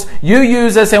vessels, you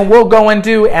use us, and we'll go and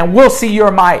do, and we'll see your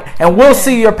might, and we'll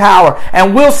see your power,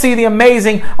 and we'll see the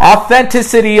amazing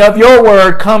authenticity of your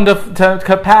word come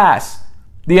to pass,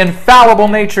 the infallible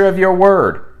nature of your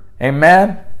word.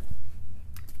 Amen.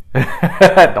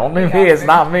 Don't be me, it's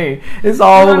not me, it's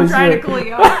all Holy Spirit. I'm trying to cool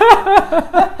you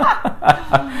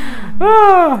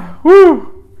off. Woo.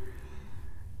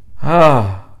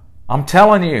 I'm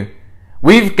telling you,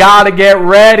 we've got to get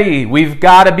ready. We've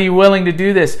got to be willing to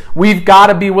do this. We've got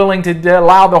to be willing to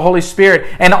allow the Holy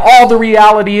Spirit. And all the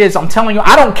reality is, I'm telling you,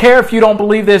 I don't care if you don't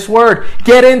believe this word.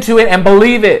 Get into it and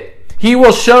believe it. He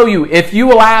will show you. If you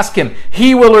will ask him,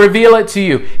 he will reveal it to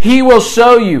you. He will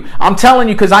show you. I'm telling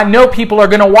you, because I know people are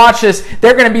going to watch this.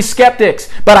 They're going to be skeptics.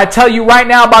 But I tell you right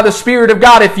now, by the Spirit of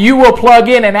God, if you will plug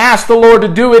in and ask the Lord to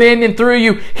do it in and through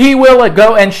you, he will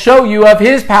go and show you of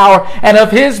his power and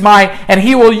of his might, and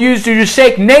he will use you to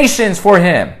shake nations for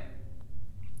him.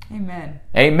 Amen.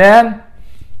 Amen.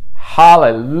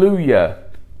 Hallelujah.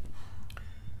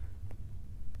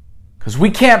 Because we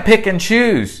can't pick and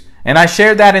choose. And I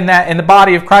shared that in the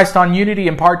body of Christ on Unity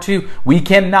in part 2. We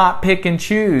cannot pick and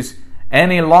choose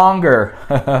any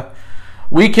longer.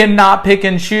 We cannot pick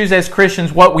and choose as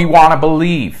Christians what we want to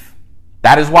believe.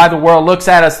 That is why the world looks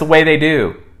at us the way they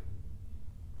do.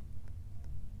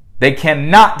 They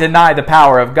cannot deny the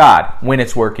power of God when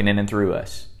it's working in and through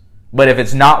us. But if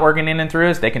it's not working in and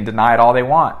through us, they can deny it all they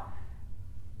want.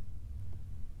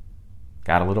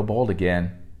 Got a little bold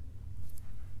again.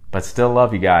 But still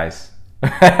love you guys.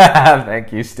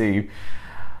 Thank you, Steve.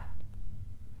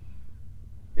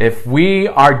 If we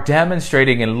are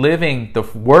demonstrating and living the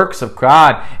works of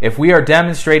God, if we are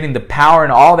demonstrating the power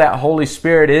and all that Holy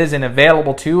Spirit is and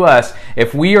available to us,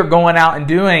 if we are going out and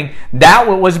doing that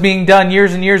what was being done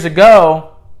years and years ago,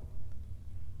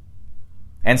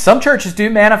 and some churches do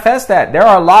manifest that. There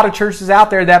are a lot of churches out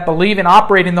there that believe and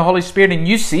operate in the Holy Spirit, and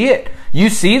you see it. You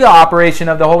see the operation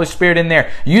of the Holy Spirit in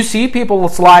there. You see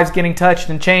people's lives getting touched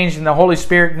and changed, and the Holy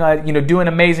Spirit, doing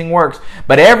amazing works.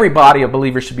 But every body of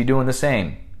believers should be doing the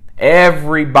same.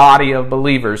 Every body of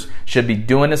believers should be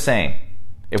doing the same.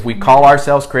 If we call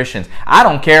ourselves Christians, I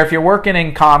don't care if you're working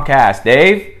in Comcast,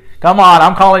 Dave. Come on,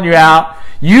 I'm calling you out.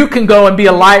 You can go and be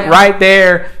a light right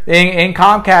there in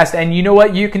Comcast. And you know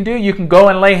what you can do? You can go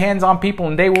and lay hands on people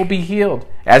and they will be healed.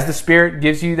 As the Spirit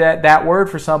gives you that word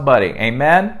for somebody.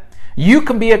 Amen? You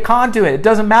can be a conduit. It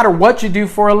doesn't matter what you do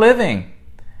for a living.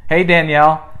 Hey,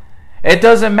 Danielle. It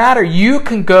doesn't matter. You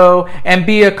can go and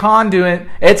be a conduit.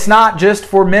 It's not just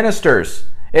for ministers.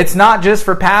 It's not just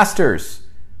for pastors.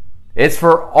 It's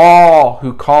for all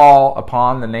who call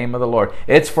upon the name of the Lord.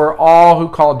 It's for all who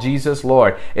call Jesus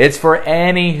Lord. It's for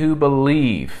any who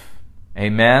believe.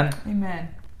 Amen?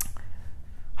 Amen.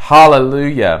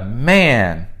 Hallelujah.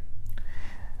 Man.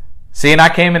 See, and I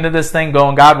came into this thing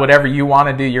going, God, whatever you want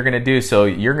to do, you're going to do. So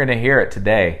you're going to hear it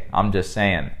today. I'm just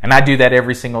saying. And I do that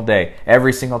every single day.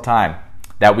 Every single time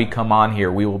that we come on here,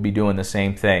 we will be doing the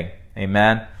same thing.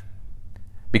 Amen?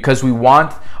 Because we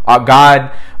want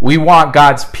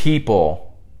God's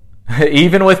people.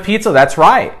 Even with pizza, that's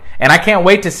right. And I can't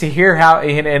wait to hear how,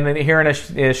 in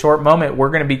a short moment, we're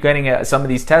going to be getting some of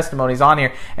these testimonies on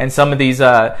here and some of these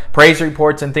praise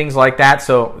reports and things like that.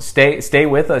 So stay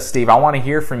with us, Steve. I want to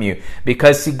hear from you.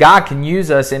 Because, see, God can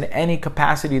use us in any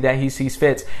capacity that He sees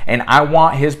fits. And I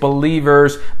want His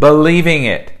believers believing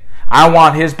it. I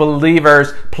want His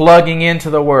believers plugging into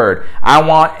the Word. I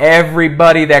want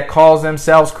everybody that calls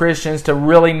themselves Christians to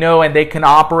really know and they can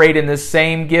operate in the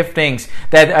same giftings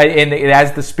that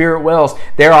as the Spirit wills.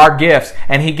 There are gifts,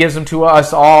 and He gives them to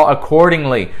us all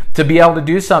accordingly to be able to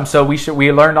do some. So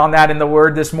we learned on that in the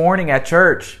Word this morning at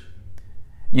church.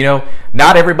 You know,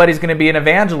 not everybody's going to be an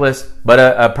evangelist, but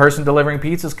a person delivering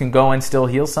pizzas can go and still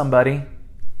heal somebody.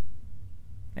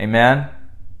 Amen?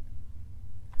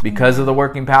 Because of the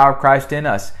working power of Christ in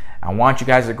us. I want you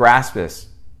guys to grasp this.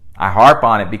 I harp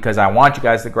on it because I want you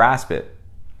guys to grasp it.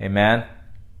 Amen?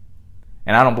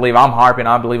 And I don't believe I'm harping.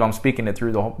 I believe I'm speaking it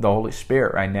through the Holy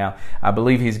Spirit right now. I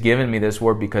believe He's given me this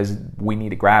word because we need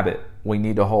to grab it. We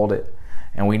need to hold it.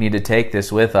 And we need to take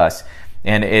this with us.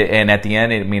 And at the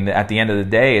end, at the end of the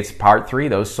day, it's part 3,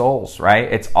 those souls,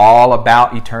 right? It's all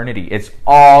about eternity. It's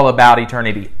all about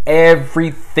eternity.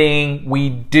 Everything we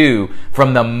do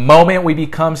from the moment we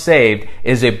become saved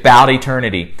is about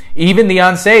eternity. Even the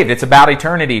unsaved, it's about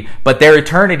eternity, but their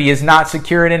eternity is not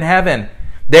secured in heaven.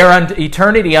 Their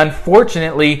eternity,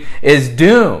 unfortunately, is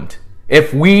doomed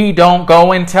if we don't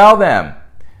go and tell them.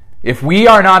 If we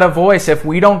are not a voice, if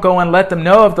we don't go and let them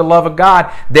know of the love of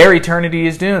God, their eternity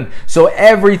is doomed. So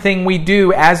everything we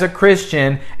do as a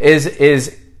Christian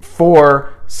is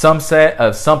for some set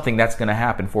of something that's going to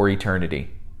happen for eternity.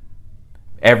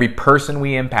 Every person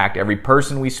we impact, every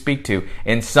person we speak to,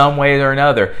 in some way or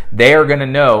another, they are going to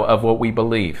know of what we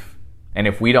believe. And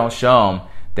if we don't show them,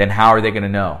 then how are they going to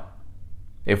know?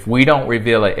 If we don't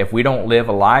reveal it, if we don't live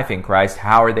a life in Christ,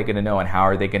 how are they going to know and how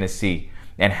are they going to see?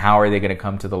 And how are they going to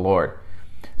come to the Lord?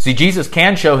 See, Jesus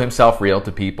can show Himself real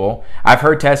to people. I've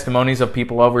heard testimonies of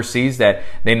people overseas that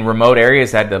in remote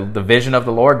areas that the vision of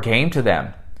the Lord came to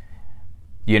them,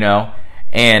 you know,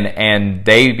 and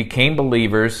they became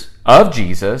believers of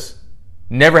Jesus,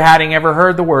 never having ever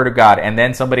heard the Word of God. And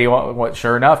then somebody,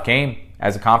 sure enough, came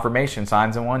as a confirmation,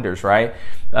 signs and wonders, right?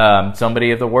 Somebody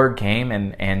of the Word came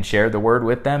and shared the Word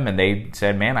with them, and they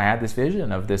said, man, I had this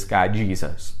vision of this guy,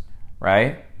 Jesus,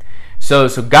 right? So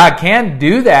God can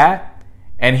do that,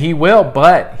 and He will,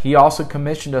 but He also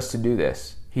commissioned us to do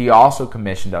this. He also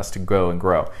commissioned us to grow and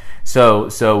grow.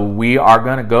 So we are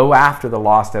going to go after the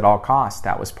lost at all costs.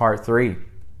 That was part 3.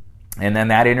 And then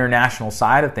that international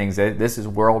side of things, this is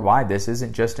worldwide. This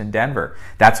isn't just in Denver.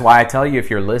 That's why I tell you,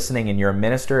 if you're listening and you're a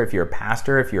minister, if you're a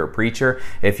pastor, if you're a preacher,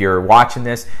 if you're watching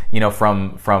this, you know,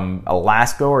 from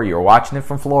Alaska or you're watching it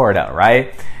from Florida,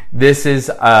 right? This is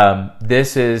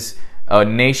a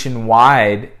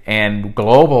nationwide and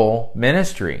global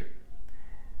ministry.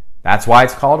 That's why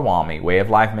it's called WOLMI, Way of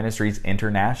Life Ministries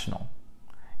International.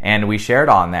 And we shared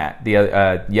on that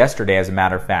yesterday, as a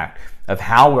matter of fact, of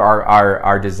how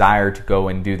our desire to go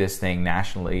and do this thing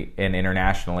nationally and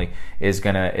internationally is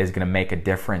gonna make a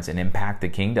difference and impact the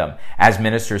kingdom. As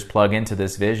ministers plug into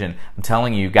this vision, I'm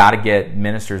telling you, got to get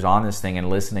ministers on this thing and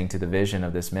listening to the vision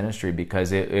of this ministry,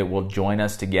 because it will join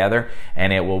us together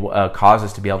and it will cause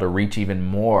us to be able to reach even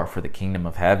more for the kingdom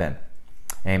of heaven.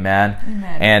 Amen.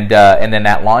 And then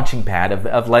that launching pad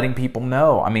of letting people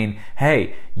know. I mean,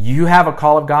 hey, you have a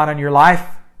call of God on your life.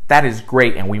 That is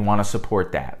great, and we want to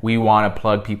support that. We want to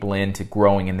plug people into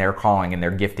growing in their calling and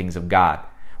their giftings of God.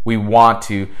 We want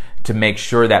to make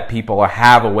sure that people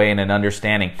have a way and an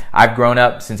understanding. I've grown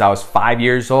up since I was 5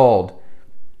 years old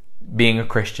being a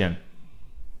Christian.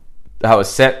 I was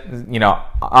set,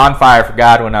 on fire for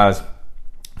God when I was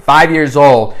 5 years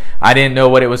old. I didn't know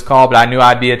what it was called, but I knew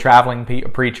I'd be a traveling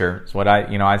preacher. It's what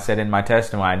I said in my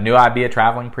testimony. I knew I'd be a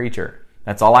traveling preacher.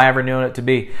 That's all I ever knew it to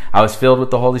be. I was filled with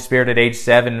the Holy Spirit at age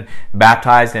 7,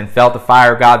 baptized, and felt the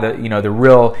fire of God, the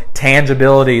real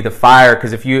tangibility, the fire.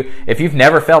 Because if you've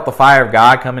never felt the fire of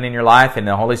God coming in your life and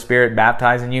the Holy Spirit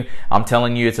baptizing you, I'm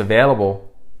telling you, it's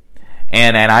available.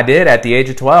 And I did at the age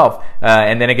of 12.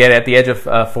 And then again at the age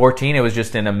of 14, it was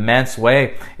just an immense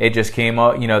way. It just came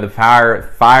out, the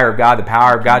fire of God, the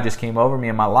power of God just came over me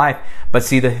in my life. But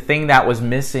see, the thing that was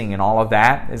missing in all of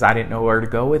that is I didn't know where to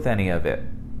go with any of it.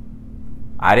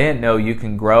 I didn't know you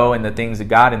can grow in the things of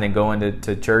God and then go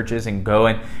into churches and go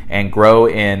and grow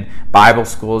in Bible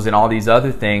schools and all these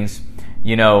other things.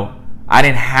 I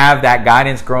didn't have that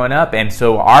guidance growing up. And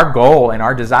so our goal and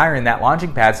our desire in that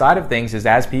launching pad side of things is,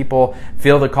 as people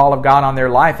feel the call of God on their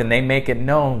life and they make it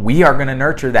known, we are going to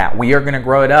nurture that. We are going to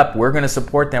grow it up. We're going to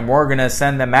support them. We're going to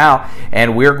send them out.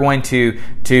 And we're going to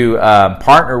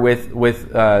partner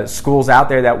with schools out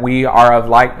there that we are of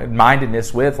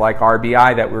like-mindedness with, like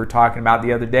RBI that we were talking about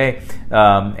the other day,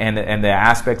 and the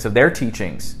aspects of their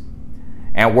teachings.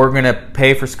 And we're going to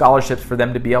pay for scholarships for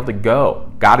them to be able to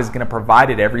go. God is going to provide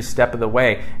it every step of the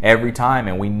way, every time.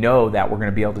 And we know that we're going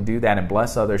to be able to do that and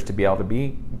bless others to be able to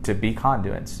be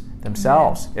conduits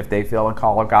themselves if they feel a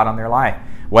call of God on their life.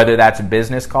 Whether that's a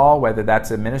business call, whether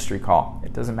that's a ministry call,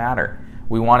 it doesn't matter.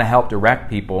 We want to help direct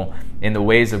people in the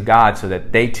ways of God so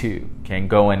that they too can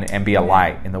go and be a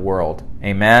light in the world.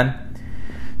 Amen?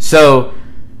 So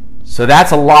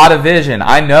that's a lot of vision.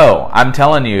 I know. I'm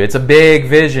telling you, it's a big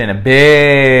vision,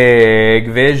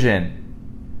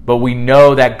 But we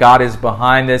know that God is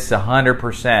behind this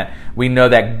 100%. We know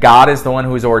that God is the one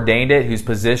who's ordained it, who's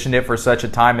positioned it for such a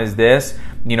time as this.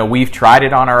 We've tried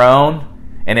it on our own,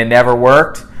 and it never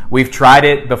worked. We've tried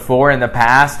it before in the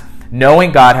past,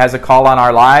 knowing God has a call on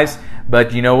our lives.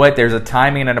 But you know what? There's a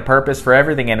timing and a purpose for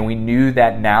everything, and we knew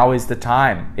that now is the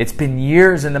time. It's been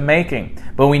years in the making,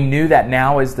 but we knew that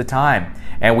now is the time.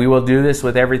 And we will do this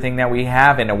with everything that we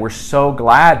have, and we're so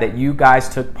glad that you guys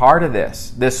took part of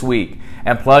this week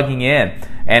and plugging in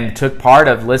and took part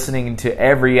of listening to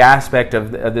every aspect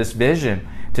of this vision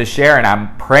to share. And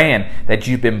I'm praying that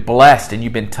you've been blessed and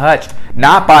you've been touched,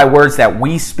 not by words that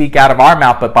we speak out of our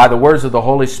mouth, but by the words of the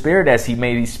Holy Spirit as He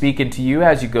may be speaking to you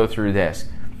as you go through this.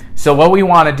 So what we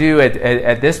want to do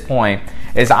at this point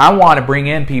is I want to bring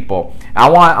in people. I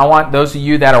want those of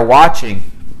you that are watching,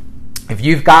 if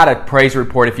you've got a praise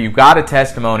report, if you've got a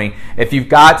testimony, if you've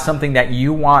got something that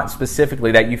you want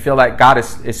specifically, that you feel that God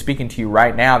is speaking to you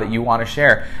right now that you want to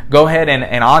share, go ahead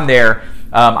and on there,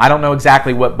 I don't know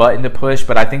exactly what button to push,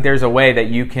 but I think there's a way that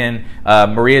you can,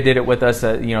 Maria did it with us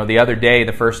the other day,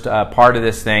 the first part of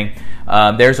this thing.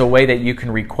 There's a way that you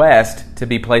can request to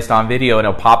be placed on video, and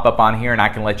it'll pop up on here, and I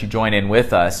can let you join in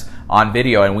with us on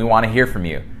video, and we want to hear from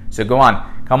you. So go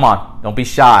on. Come on. Don't be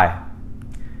shy.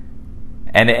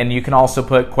 And you can also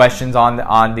put questions on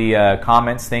the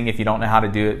comments thing if you don't know how to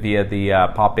do it via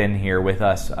the pop in here with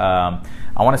us. I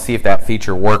want to see if that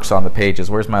feature works on the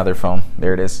pages. Where's my other phone?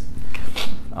 There it is.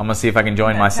 I'm going to see if I can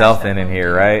join myself in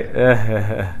here,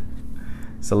 right?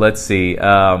 So let's see.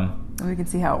 We can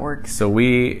see how it works. So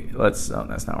that's not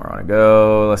where I want to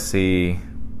go. Let's see.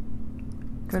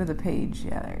 Go to the page.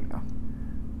 Yeah, there you go.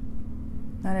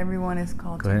 Not everyone is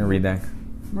called. Go ahead and read that.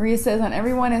 Maria says, not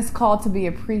everyone is called to be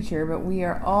a preacher, but we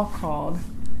are all called.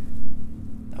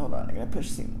 Hold on, I gotta push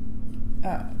C.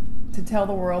 To tell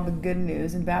the world the good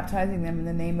news and baptizing them in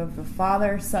the name of the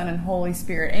Father, Son, and Holy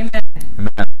Spirit. Amen.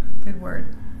 Amen. Good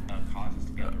word.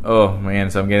 Oh man,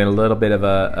 so I'm getting a little bit of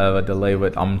a delay,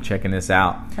 but I'm checking this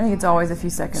out. I think it's always a few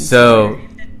seconds. So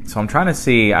I'm trying to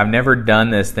see. I've never done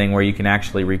this thing where you can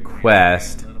actually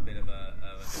request.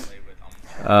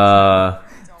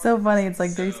 So funny, it's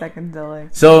like 3 seconds delay.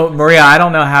 So Maria, I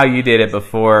don't know how you did it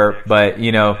before, but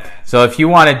so if you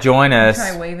want to join us,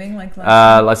 try waving like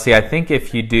last let's see. I think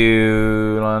if you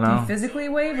do, I don't know. Do you physically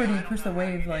wave or do you push the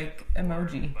wave like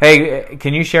emoji? Hey,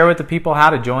 can you share with the people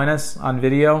how to join us on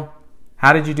video?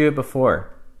 How did you do it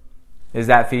before? Is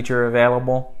that feature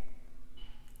available?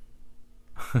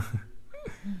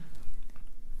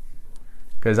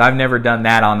 Because I've never done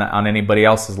that on anybody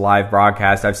else's live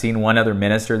broadcast. I've seen one other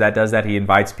minister that does that. He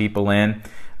invites people in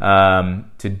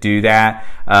to do that.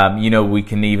 We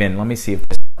can even, let me see if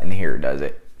this button here does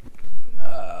it.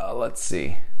 Let's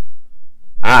see.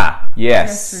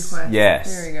 Yes.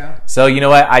 Yes. There we go. So you know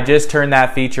what? I just turned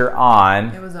that feature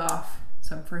on. It was off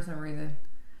for some reason.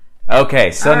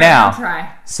 Okay, so All right, now, I'll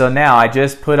try. So now I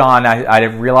just put on. I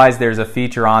realized there's a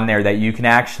feature on there that you can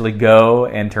actually go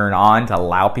and turn on to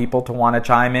allow people to want to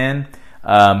chime in.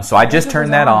 So I just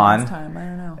turned that on. Last time. I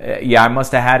don't know. Yeah, I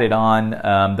must have had it on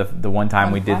the one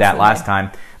time we did that last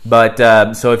time.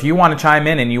 But so if you want to chime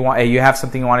in and you have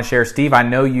something you want to share, Steve, I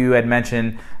know you had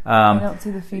mentioned. I don't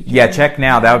see the feature. Yeah, check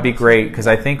now. That would be great because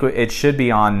I think it should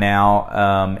be on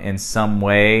now in some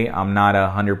way. I'm not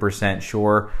 100%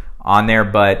 sure on there,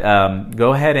 but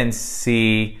go ahead and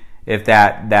see if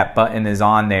that button is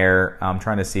on there. I'm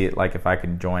trying to see it, like if I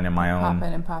can join in my own pop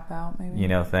in and pop out, maybe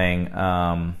thing.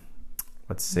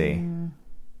 Let's see.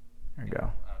 There we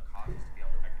go.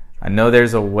 I know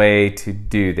there's a way to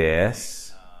do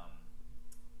this.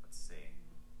 Let's see.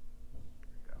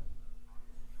 There we go.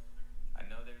 I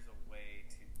know there's a way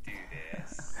to do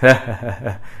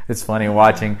this. It's funny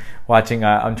watching.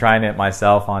 I'm trying it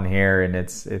myself on here, and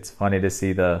it's funny to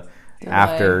see the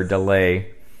after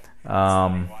delay.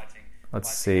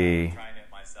 Let's see.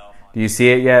 Do you see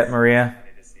it yet, Maria?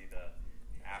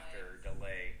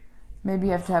 Maybe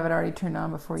you have to have it already turned on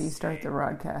before you start the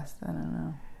broadcast. I don't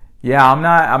know. Yeah, I'm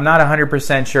not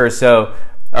 100% sure. So,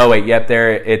 oh wait, yep,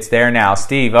 it's there now.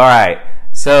 Steve, all right.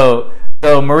 So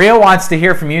Maria wants to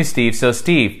hear from you, Steve. So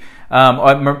Steve,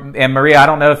 And Maria, I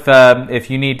don't know if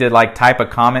you need to like type a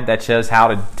comment that shows how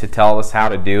to tell us how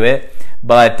to do it,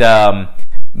 but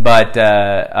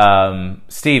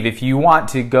Steve, if you want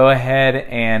to go ahead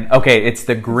and okay, it's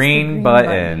the green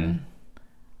button.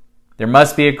 There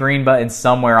must be a green button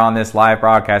somewhere on this live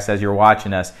broadcast as you're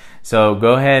watching us. So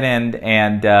go ahead and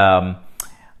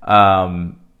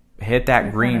hit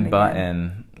that green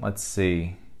button. Let's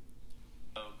see.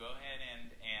 So go ahead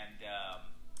and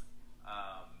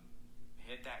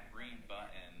hit that green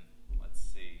button. Let's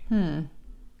see.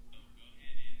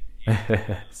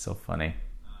 It's so funny.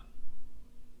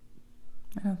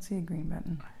 I don't see a green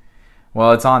button.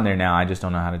 Well, it's on there now. I just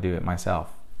don't know how to do it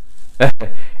myself.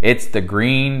 It's the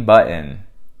green button.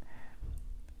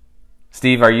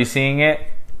 Steve, are you seeing it?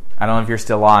 I don't know if you're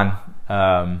still on.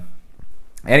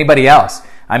 Anybody else?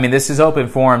 I mean, this is open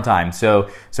forum time, so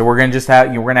we're gonna just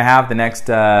have we're gonna have the next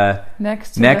the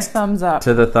thumbs up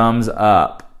to the thumbs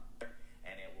up.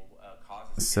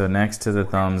 So next to the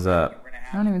thumbs up.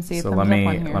 I don't even see a thumbs up on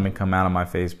here. Let me come out of my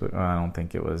Facebook. Oh, I don't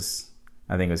think it was.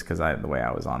 I think it was because the way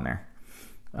I was on there.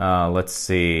 Let's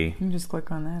see. You can just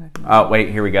click on that. Oh, wait,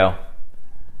 here we go.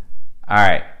 All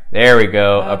right, there we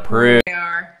go. Approved. They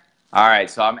are. All right,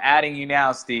 so I'm adding you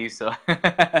now, Steve. So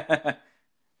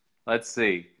let's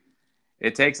see.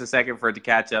 It takes a second for it to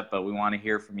catch up, but we want to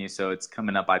hear from you, so it's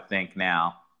coming up, I think,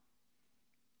 now.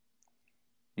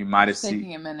 You might have seen.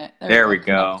 Taking a minute. There we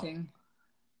go. Connecting.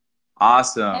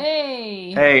 Awesome.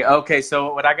 Hey. Hey. Okay.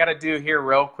 So what I got to do here,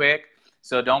 real quick.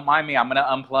 So don't mind me. I'm going to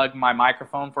unplug my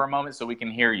microphone for a moment so we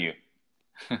can hear you.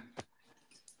 All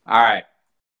right.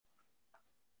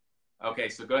 Okay.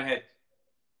 So go ahead.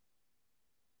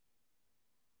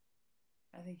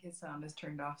 I think his sound is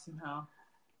turned off somehow.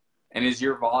 And is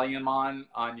your volume on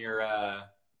your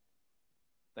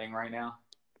thing right now?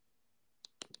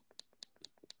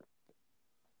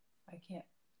 I can't.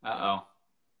 Uh-oh.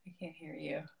 I can't hear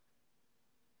you.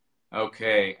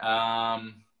 Okay.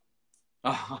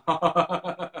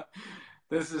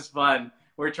 This is fun.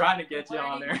 We're trying to get you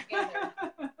on there.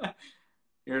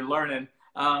 You're learning.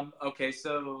 Okay,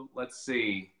 so let's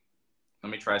see.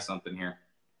 Let me try something here.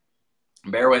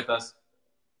 Bear with us.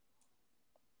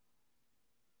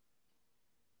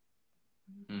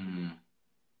 What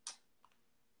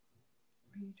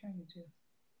are you trying to do?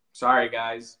 Sorry,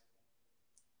 guys.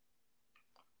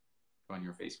 Go on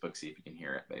your Facebook, see if you can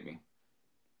hear it, baby.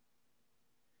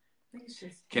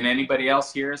 Can anybody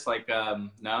else hear us? Like,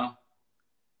 no?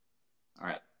 All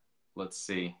right, let's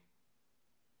see.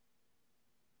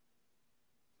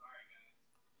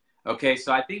 Okay,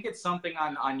 so I think it's something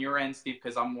on your end, Steve,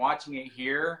 because I'm watching it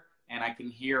here, and I can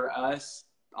hear us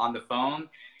on the phone.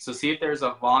 So see if there's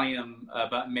a volume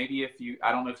button. Maybe if you,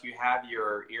 I don't know if you have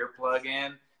your earplug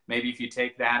in, maybe if you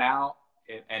take that out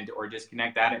or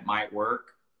disconnect that, it might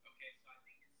work.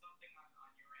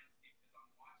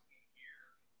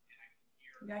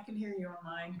 Yeah, I can hear you on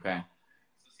mine. Okay.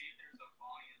 So see if there's a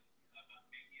volume,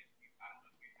 maybe if you, I don't know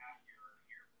if you have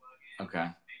your earplug in. Okay.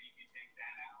 Maybe if you take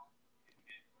that out or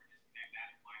disconnect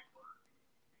that, it might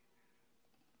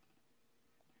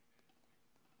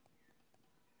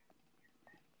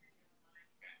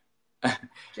work.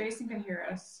 Jason can hear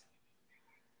us.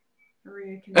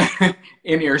 Maria can hear us.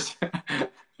 In ears.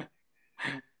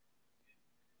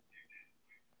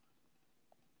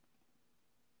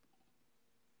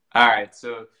 All right,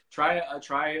 so try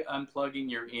unplugging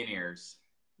your in-ears.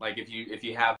 Like if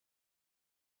you have.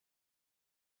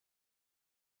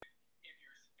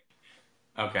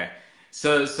 Okay,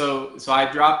 so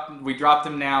we dropped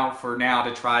them now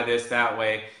to try this that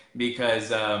way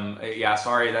because yeah,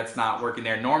 sorry that's not working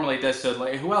there. Normally it does. So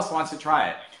like, who else wants to try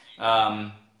it?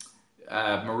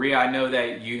 Maria, I know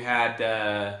that you had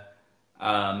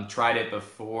tried it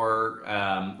before.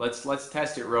 Let's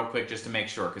test it real quick just to make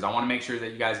sure, because I want to make sure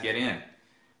that you guys get in.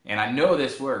 And I know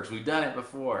this works. We've done it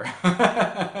before. All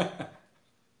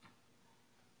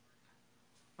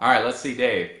right, let's see,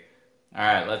 Dave. All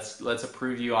right, let's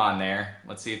approve you on there.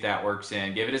 Let's see if that works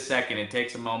in. Give it a second. It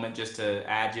takes a moment just to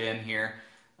add you in here.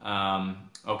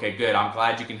 Okay, good. I'm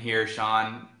glad you can hear,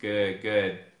 Sean.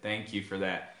 Good. Thank you for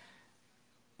that.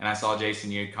 And I saw,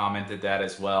 Jason, you commented that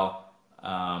as well.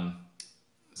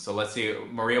 So let's see.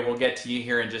 Maria, we'll get to you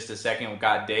here in just a second. We've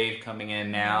got Dave coming in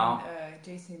now. And,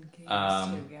 Jason can hear us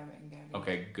too, Gabby.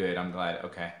 Okay, good. I'm glad.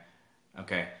 Okay.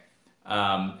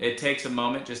 It takes a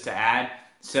moment just to add.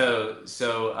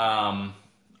 So I'm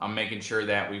making sure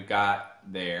that we've got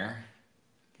there.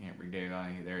 Can't read Dave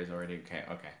on there is already. Okay.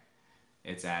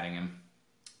 It's adding him.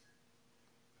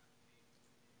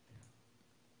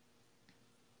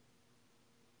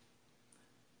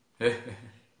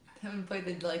 Haven't played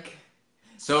the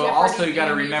So Jeopardy also you got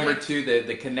to theme remember music. too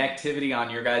the connectivity on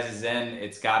your guys' end.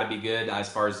 It's got to be good as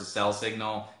far as the cell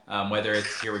signal. Whether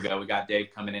it's here we go, we got Dave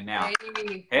coming in now.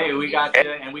 Hey, we got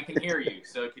you, and we can hear you.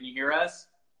 So can you hear us?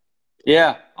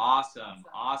 Yeah. Awesome.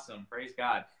 Praise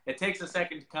God. It takes a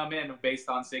second to come in based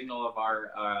on signal of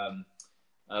our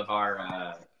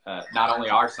not only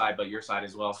our side but your side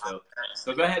as well.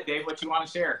 So go ahead, Dave. What you want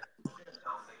to share?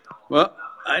 Well,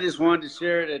 I just wanted to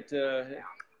share that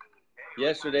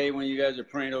yesterday when you guys were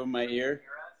praying over my ear,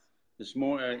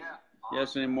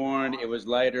 yesterday morning it was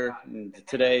lighter, and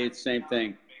today it's the same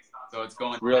thing. So it's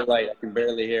going real light. I can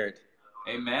barely hear it.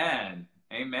 Amen.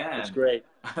 It's great.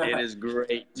 It is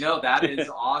great. No, that is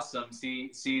awesome.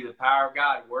 See the power of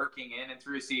God working in and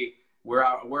through. See, we're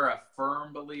a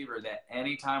firm believer that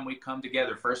anytime we come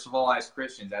together, first of all, as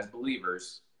Christians, as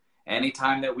believers,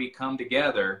 anytime that we come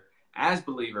together as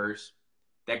believers,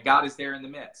 that God is there in the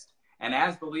midst. And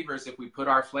as believers, if we put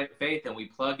our faith and we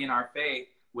plug in our faith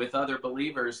with other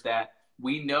believers, that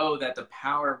we know that the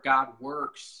power of God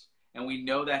works, and we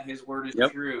know that His word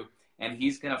is true, and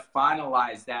He's going to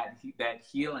finalize that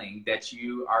healing that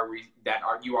you are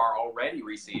already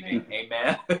receiving.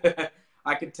 Amen.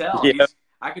 I could tell.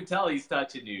 I could tell He's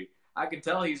touching you. I could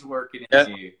tell He's working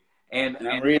in you. And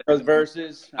I'm reading those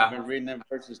verses. I've been reading them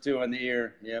verses too on the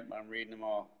ear. Yep, I'm reading them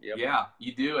all. Yep. Yeah,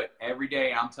 you do it every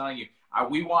day. I'm telling you.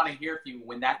 We want to hear from you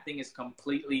when that thing is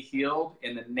completely healed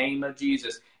in the name of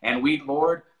Jesus. And we,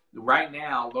 Lord, right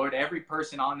now, Lord, every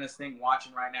person on this thing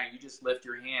watching right now, you just lift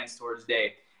your hands towards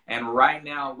Dave. And right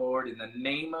now, Lord, in the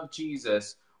name of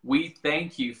Jesus, we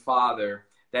thank you, Father,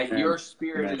 that your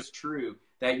spirit is true,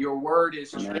 that your word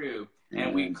is true.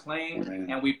 And we claim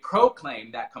and we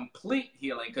proclaim that complete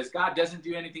healing, because God doesn't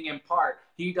do anything in part.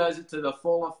 He does it to the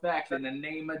full effect. In the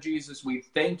name of Jesus, we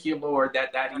thank you, Lord,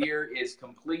 that ear is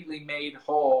completely made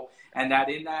whole, and that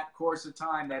in that course of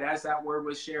time, that as that word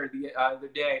was shared the other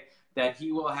day, that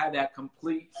he will have that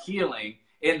complete healing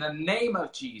in the name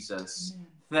of Jesus.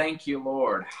 Thank you,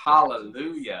 Lord.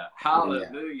 Hallelujah.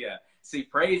 Hallelujah. See,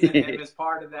 praising him is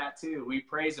part of that too. We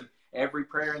praise him. Every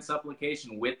prayer and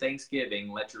supplication with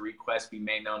thanksgiving, let your request be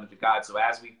made known to God. So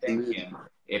as we thank him,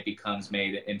 it becomes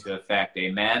made into effect.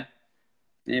 Amen.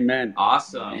 Amen.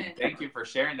 Awesome. Amen. Thank you for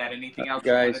sharing that. Anything else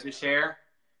you wanted to share?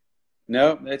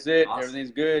 No, that's it. Awesome.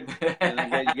 Everything's good.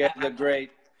 You guys look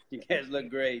great. You guys look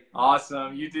great.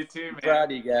 Awesome. You do too, man. I'm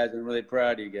proud of you guys. I'm really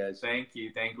proud of you guys. Thank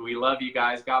you. We love you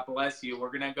guys. God bless you. We're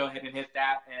going to go ahead and hit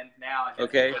that and now. And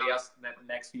okay. Everybody else, the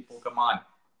next people come on.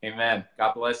 Amen.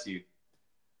 God bless you.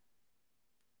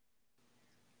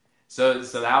 So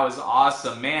that was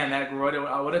awesome, man.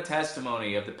 What a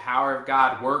testimony of the power of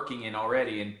God working in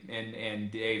already in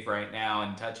Dave right now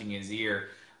and touching his ear,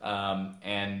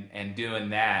 and doing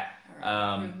that.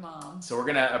 So we're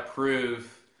gonna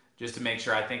approve just to make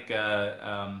sure. I think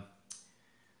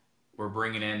we're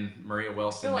bringing in Maria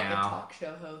Wilson now. I feel like a talk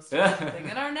show host or something.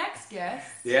 And our next guest.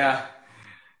 Yeah,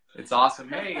 it's awesome.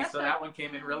 Hey, so that one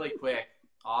came in really quick.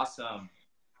 Awesome,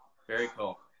 very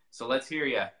cool. So let's hear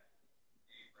you.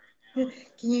 Can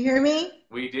you hear me?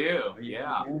 We do,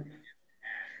 yeah.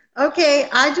 Okay,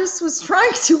 I just was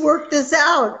trying to work this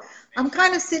out. I'm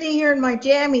kind of sitting here in my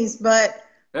jammies, but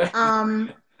It's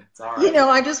all right.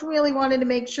 I just really wanted to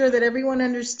make sure that everyone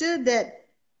understood that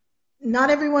not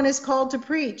everyone is called to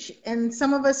preach, and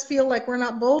some of us feel like we're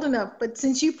not bold enough. But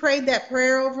since you prayed that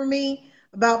prayer over me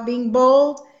about being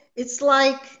bold, it's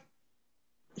like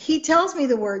he tells me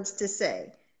the words to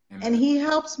say, and he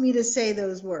helps me to say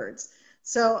those words.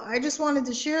 So I just wanted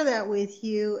to share that with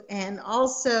you. And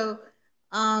also,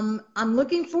 I'm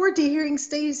looking forward to hearing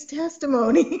Steve's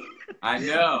testimony. I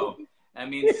know. I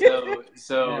mean, so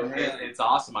it's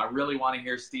awesome. I really want to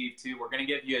hear Steve too. We're going to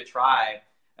give you a try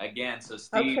again. So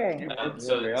Steve, Okay.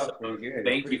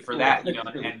 Thank you for that.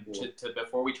 And to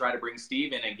before we try to bring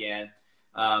Steve in again,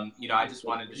 I just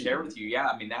wanted to share with you. Yeah,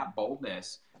 I mean, that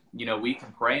boldness. We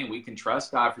can pray and we can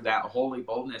trust God for that holy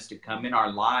boldness to come in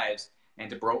our lives and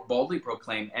to boldly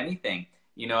proclaim anything,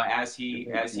 as he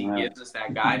gives us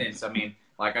that guidance. I mean,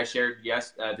 like I shared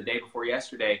the day before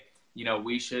yesterday,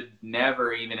 we should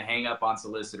never even hang up on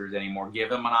solicitors anymore. Give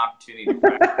them an opportunity to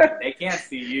practice. They can't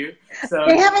see you. So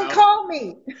They haven't called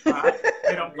me.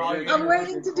 They don't call you. I'm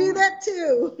waiting to do that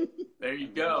too. There you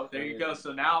go.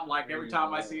 So now I'm like, every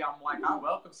time I see, I'm like, I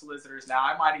welcome solicitors now.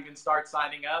 I might even start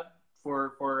signing up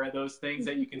for those things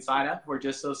that you can sign up for,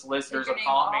 just so solicitors will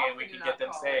call me and we can get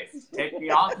them saved. Take me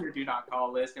off your do not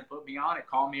call list and put me on it.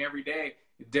 Call me every day.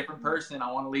 A different person.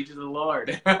 I want to lead you to the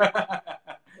Lord.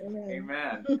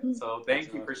 Amen. So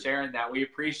thank you for sharing that. We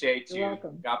appreciate you. You're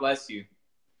welcome. God bless you.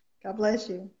 God bless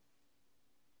you.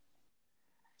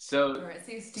 So, All right,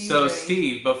 see Steve. so ready.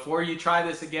 Steve, before you try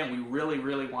this again, we really,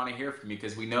 really want to hear from you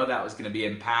because we know that was going to be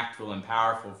impactful and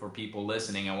powerful for people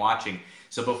listening and watching.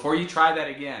 So before you try that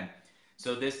again,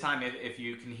 so this time, if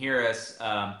you can hear us,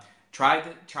 try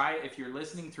if you're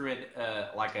listening through it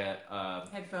like a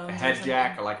Headphones head or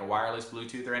jack something. or like a wireless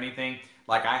Bluetooth or anything.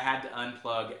 Like I had to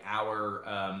unplug our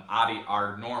audio,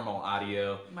 our normal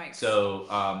audio, Mics. so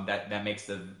that makes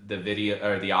the video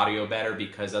or the audio better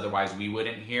because otherwise we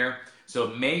wouldn't hear. So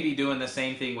maybe doing the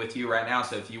same thing with you right now.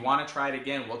 So if you want to try it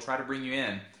again, we'll try to bring you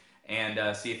in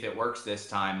and see if it works this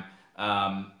time,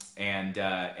 and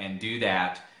do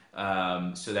that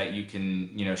so that you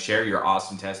can share your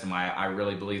awesome testimony. I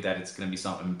really believe that it's going to be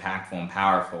something impactful and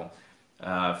powerful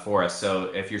for us.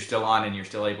 So if you're still on and you're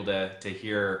still able to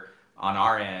hear on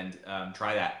our end,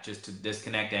 try that. Just to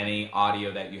disconnect any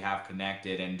audio that you have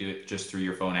connected and do it just through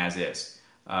your phone as is,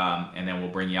 and then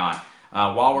we'll bring you on.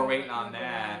 While we're waiting on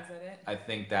that, I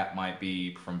think that might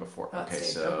be from before. Oh, Okay, Steve,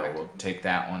 so go back. we'll take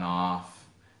that one off.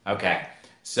 Okay,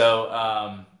 so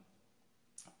all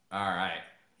right,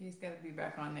 He's got to be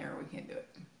back on there or we can't do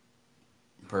it.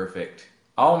 perfect.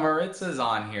 Oh, Maritza's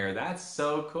on here. That's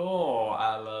so cool.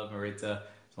 I love Maritza.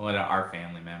 It's one of our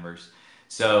family members.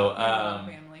 So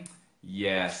Family.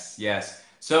 yes.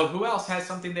 So who else has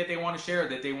something that they want to share,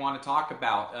 that they want to talk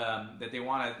about, that they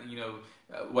want to,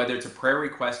 whether it's a prayer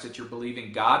request that you're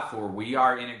believing God for? We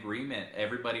are in agreement,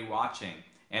 everybody watching.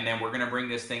 And then we're going to bring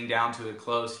this thing down to a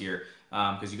close here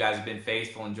because you guys have been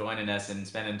faithful in joining us and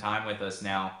spending time with us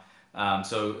now.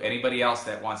 So anybody else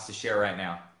that wants to share right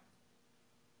now?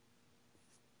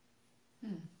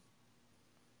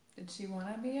 Did she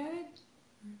want to be added?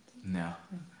 No.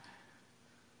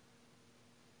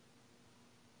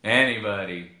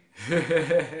 Anybody?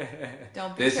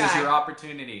 Don't be This is shy. your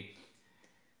opportunity.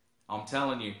 I'm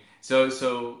telling you.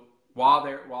 So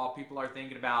while people are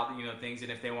thinking about things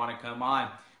and if they want to come on,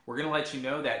 we're going to let you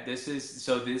know that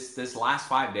this last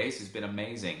 5 days has been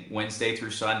amazing, Wednesday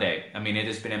through Sunday. I mean, it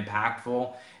has been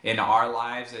impactful in our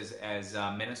lives as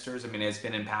ministers. I mean, it's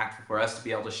been impactful for us to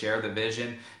be able to share the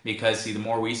vision because, see, the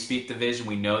more we speak the vision,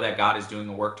 we know that God is doing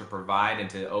the work to provide and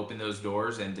to open those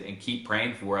doors and keep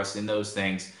praying for us in those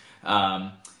things.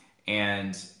 And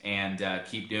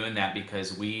keep doing that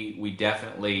because we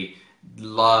definitely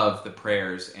love the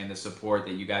prayers and the support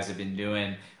that you guys have been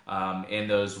doing in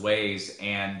those ways,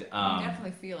 and We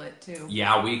definitely feel it too.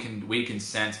 yeah, we can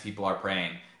sense people are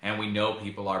praying, and we know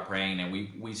people are praying, and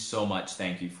we so much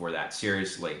thank you for that.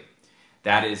 Seriously,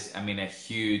 that is, I mean, a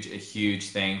huge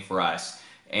thing for us,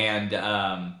 and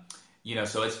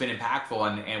so it's been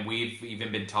impactful, and we've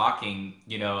even been talking,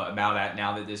 about that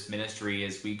now that this ministry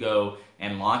is, we go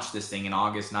and launch this thing in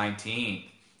August 19th,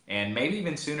 and maybe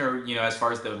even sooner, as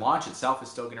far as the launch itself is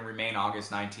still going to remain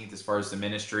August 19th as far as the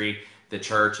ministry, the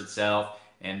church itself,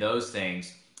 and those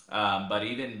things. But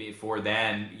even before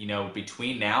then,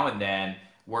 between now and then,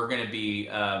 we're going to be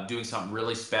doing something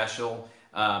really special.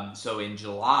 So in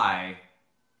July,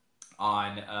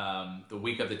 on the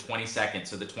week of the 22nd,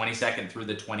 so the 22nd through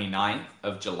the 29th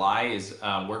of July is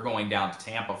we're going down to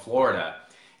Tampa, Florida,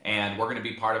 and we're going to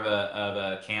be part of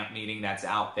a camp meeting that's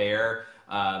out there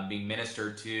being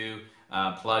ministered to,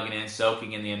 plugging in,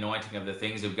 soaking in the anointing of the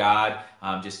things of God,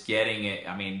 just getting it,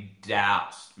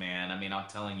 doused, man. I'm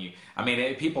telling you.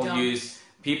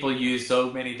 People use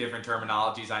so many different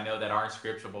terminologies I know that aren't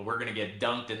scriptural, but we're going to get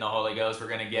dunked in the Holy Ghost. We're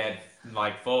going to get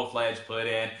like full-fledged put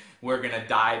in. We're going to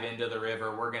dive into the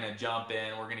river. We're going to jump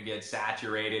in. We're going to get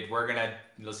saturated.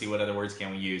 Let's see, what other words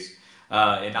can we use?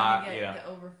 And not, the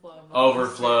overflow.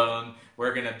 Overflown.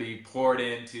 We're going to be poured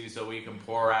into so we can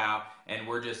pour out. And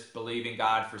we're just believing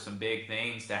God for some big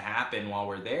things to happen while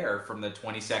we're there from the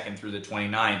 22nd through the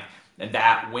 29th. And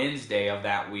that Wednesday of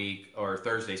that week, or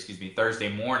Thursday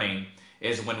morning,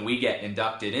 is when we get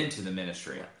inducted into the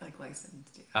ministry. Like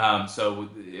licensed. So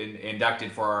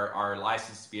inducted for our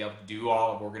license to be able to do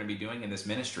all of what we're going to be doing in this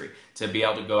ministry, to be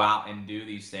able to go out and do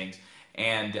these things.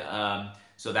 And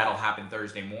so that'll happen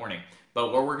Thursday morning.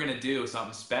 But what we're going to do,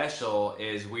 something special,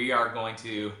 is we're going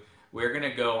to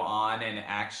go on and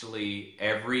actually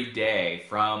every day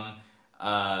from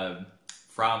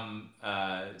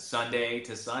Sunday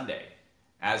to Sunday,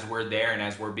 as we're there and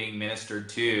as we're being ministered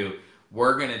to,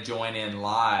 we're going to join in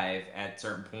live at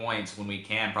certain points when we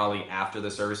can, probably after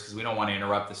the service, because we don't want to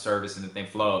interrupt the service and the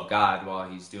flow of God while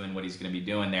He's doing what He's going to be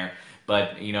doing there.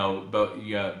 But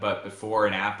but before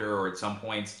and after, or at some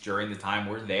points during the time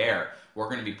we're there, we're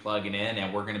going to be plugging in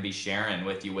and we're going to be sharing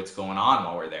with you what's going on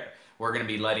while we're there. We're going to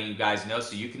be letting you guys know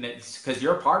so you can, because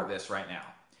you're a part of this right now.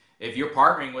 If you're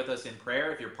partnering with us in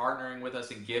prayer, if you're partnering with us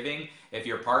in giving, if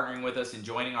you're partnering with us in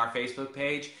joining our Facebook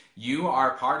page, you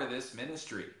are part of this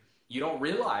ministry. You don't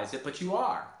realize it, but you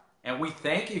are. And we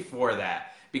thank you for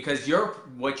that, because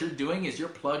what you're doing is you're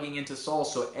plugging into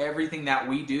souls. So everything that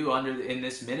we do in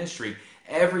this ministry,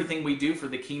 everything we do for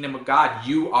the kingdom of God,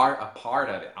 you are a part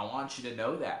of it. I want you to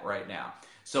know that right now.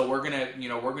 So we're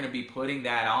gonna be putting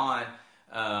that on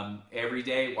every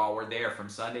day while we're there, from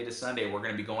Sunday to Sunday. We're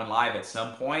going to be going live at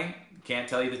some point. Can't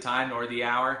tell you the time nor the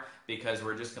hour, because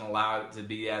we're just going to allow it to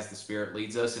be as the Spirit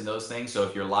leads us in those things. So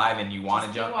if you're live and you want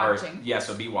to jump,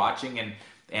 so be watching,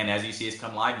 and as you see us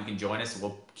come live, you can join us.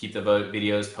 We'll keep the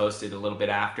videos posted a little bit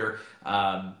after,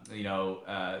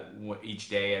 each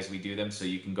day as we do them, so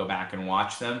you can go back and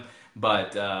watch them.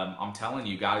 But I'm telling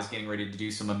you, God is getting ready to do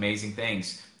some amazing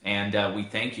things. And we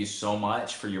thank you so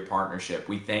much for your partnership.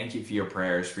 We thank you for your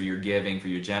prayers, for your giving, for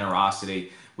your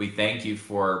generosity. We thank you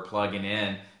for plugging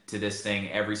in to this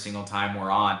thing every single time we're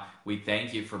on. We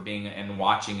thank you for being and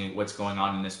watching what's going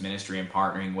on in this ministry and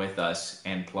partnering with us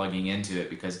and plugging into it,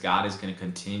 because God is going to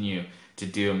continue to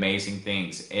do amazing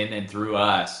things in and through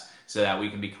us, so that we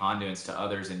can be conduits to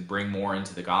others and bring more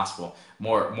into the gospel,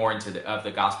 more into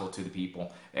the gospel to the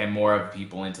people, and more of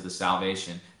people into the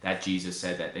salvation that Jesus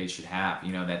said that they should have.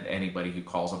 That anybody who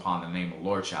calls upon the name of the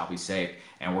Lord shall be saved.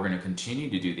 And we're going to continue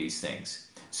to do these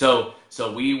things. So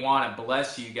we want to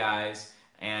bless you guys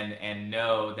and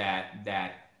know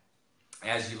that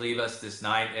as you leave us this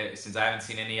night, since I haven't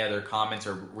seen any other comments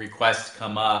or requests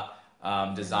come up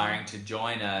desiring to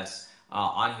join us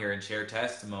on here and share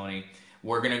testimony,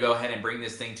 we're going to go ahead and bring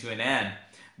this thing to an end.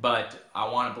 But I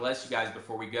want to bless you guys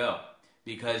before we go,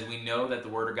 because we know that the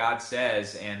Word of God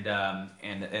says,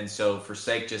 and so for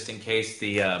sake, just in case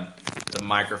the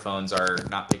microphones are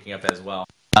not picking up as well,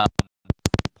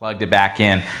 plugged it back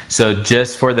in. So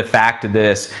just for the fact of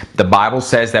this, the Bible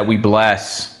says that we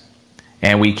bless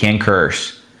and we can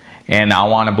curse. And I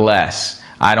want to bless.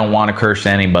 I don't want to curse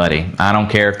anybody. I don't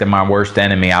care if they're my worst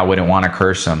enemy. I wouldn't want to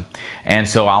curse them. And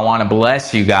so I want to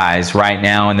bless you guys right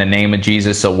now in the name of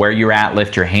Jesus. So where you're at,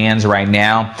 lift your hands right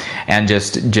now and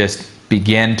just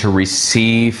begin to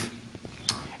receive,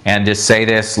 and just say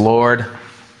this, Lord.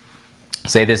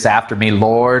 Say this after me,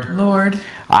 Lord. Lord,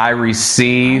 I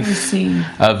receive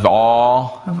of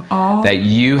all that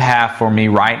you have for me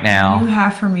right now. You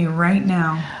have for me right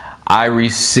now. I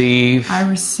receive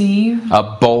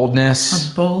a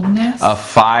boldness, a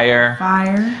fire,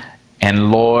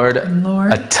 and Lord,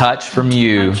 a touch from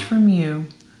you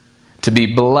to be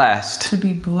blessed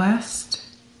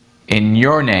in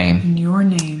your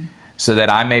name, so that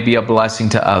I may be a blessing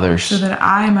to others. In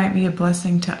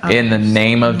the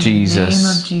name of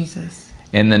Jesus.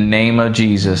 In the name of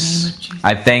Jesus.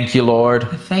 I thank you, Lord,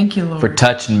 for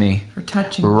touching me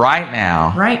right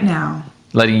now.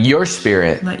 Letting your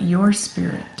spirit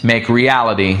make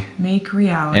reality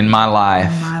in my life.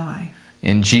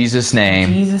 In Jesus'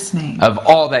 name. Of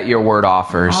all that your word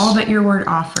offers.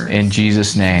 In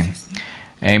Jesus' name.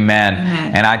 Amen.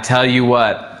 And I tell you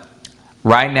what,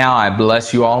 right now I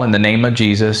bless you all in the name of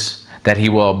Jesus, that he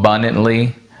will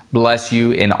abundantly bless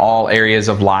you in all areas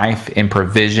of life, in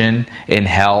provision, in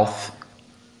health.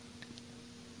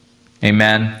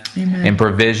 Amen. In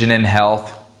provision and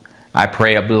health. I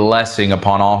pray a blessing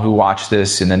upon all who watch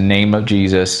this in the name of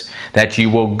Jesus, that you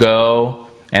will go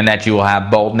and that you will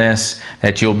have boldness,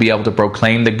 that you'll be able to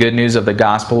proclaim the good news of the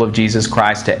gospel of Jesus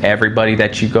Christ to everybody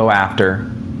that you go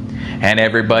after. And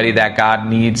everybody that God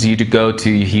needs you to go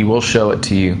to, he will show it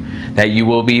to you. That you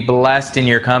will be blessed in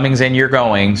your comings and your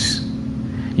goings.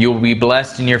 You will be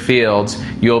blessed in your fields.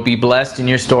 You will be blessed in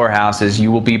your storehouses.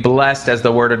 You will be blessed, as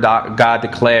the Word of God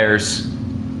declares,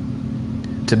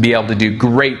 to be able to do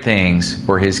great things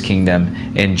for his kingdom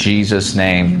in Jesus'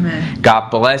 name. Amen. God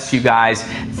bless you guys.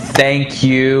 Thank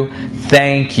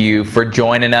you for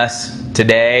joining us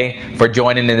today, for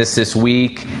joining us this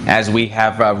week as we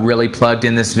have really plugged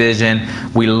in this vision.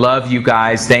 We love you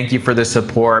guys. Thank you for the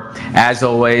support. As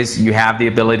always, you have the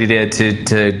ability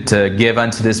to give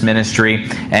unto this ministry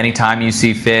anytime you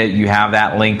see fit. You have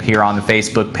that link here on the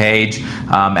Facebook page,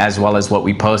 as well as what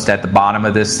we post at the bottom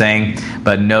of this thing.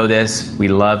 But know this, we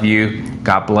love you.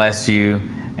 God bless you.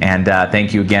 And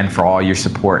thank you again for all your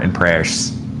support and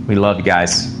prayers. We love you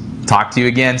guys. Talk to you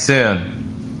again soon.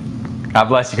 God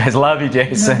bless you guys. Love you,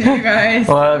 Jason. Love you guys.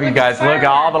 Love you guys. Look at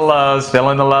all the loves. Fill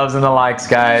in the loves and the likes,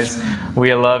 guys.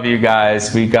 We love you guys.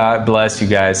 God bless you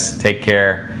guys. Take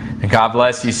care. And God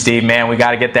bless you, Steve. Man, we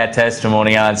got to get that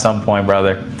testimony on at some point,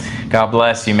 brother. God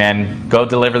bless you, man. Go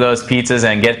deliver those pizzas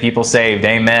and get people saved.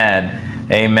 Amen.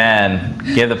 Amen.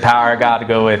 Give the power of God to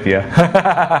go with you.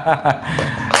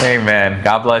 Amen.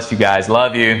 God bless you guys.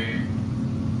 Love you.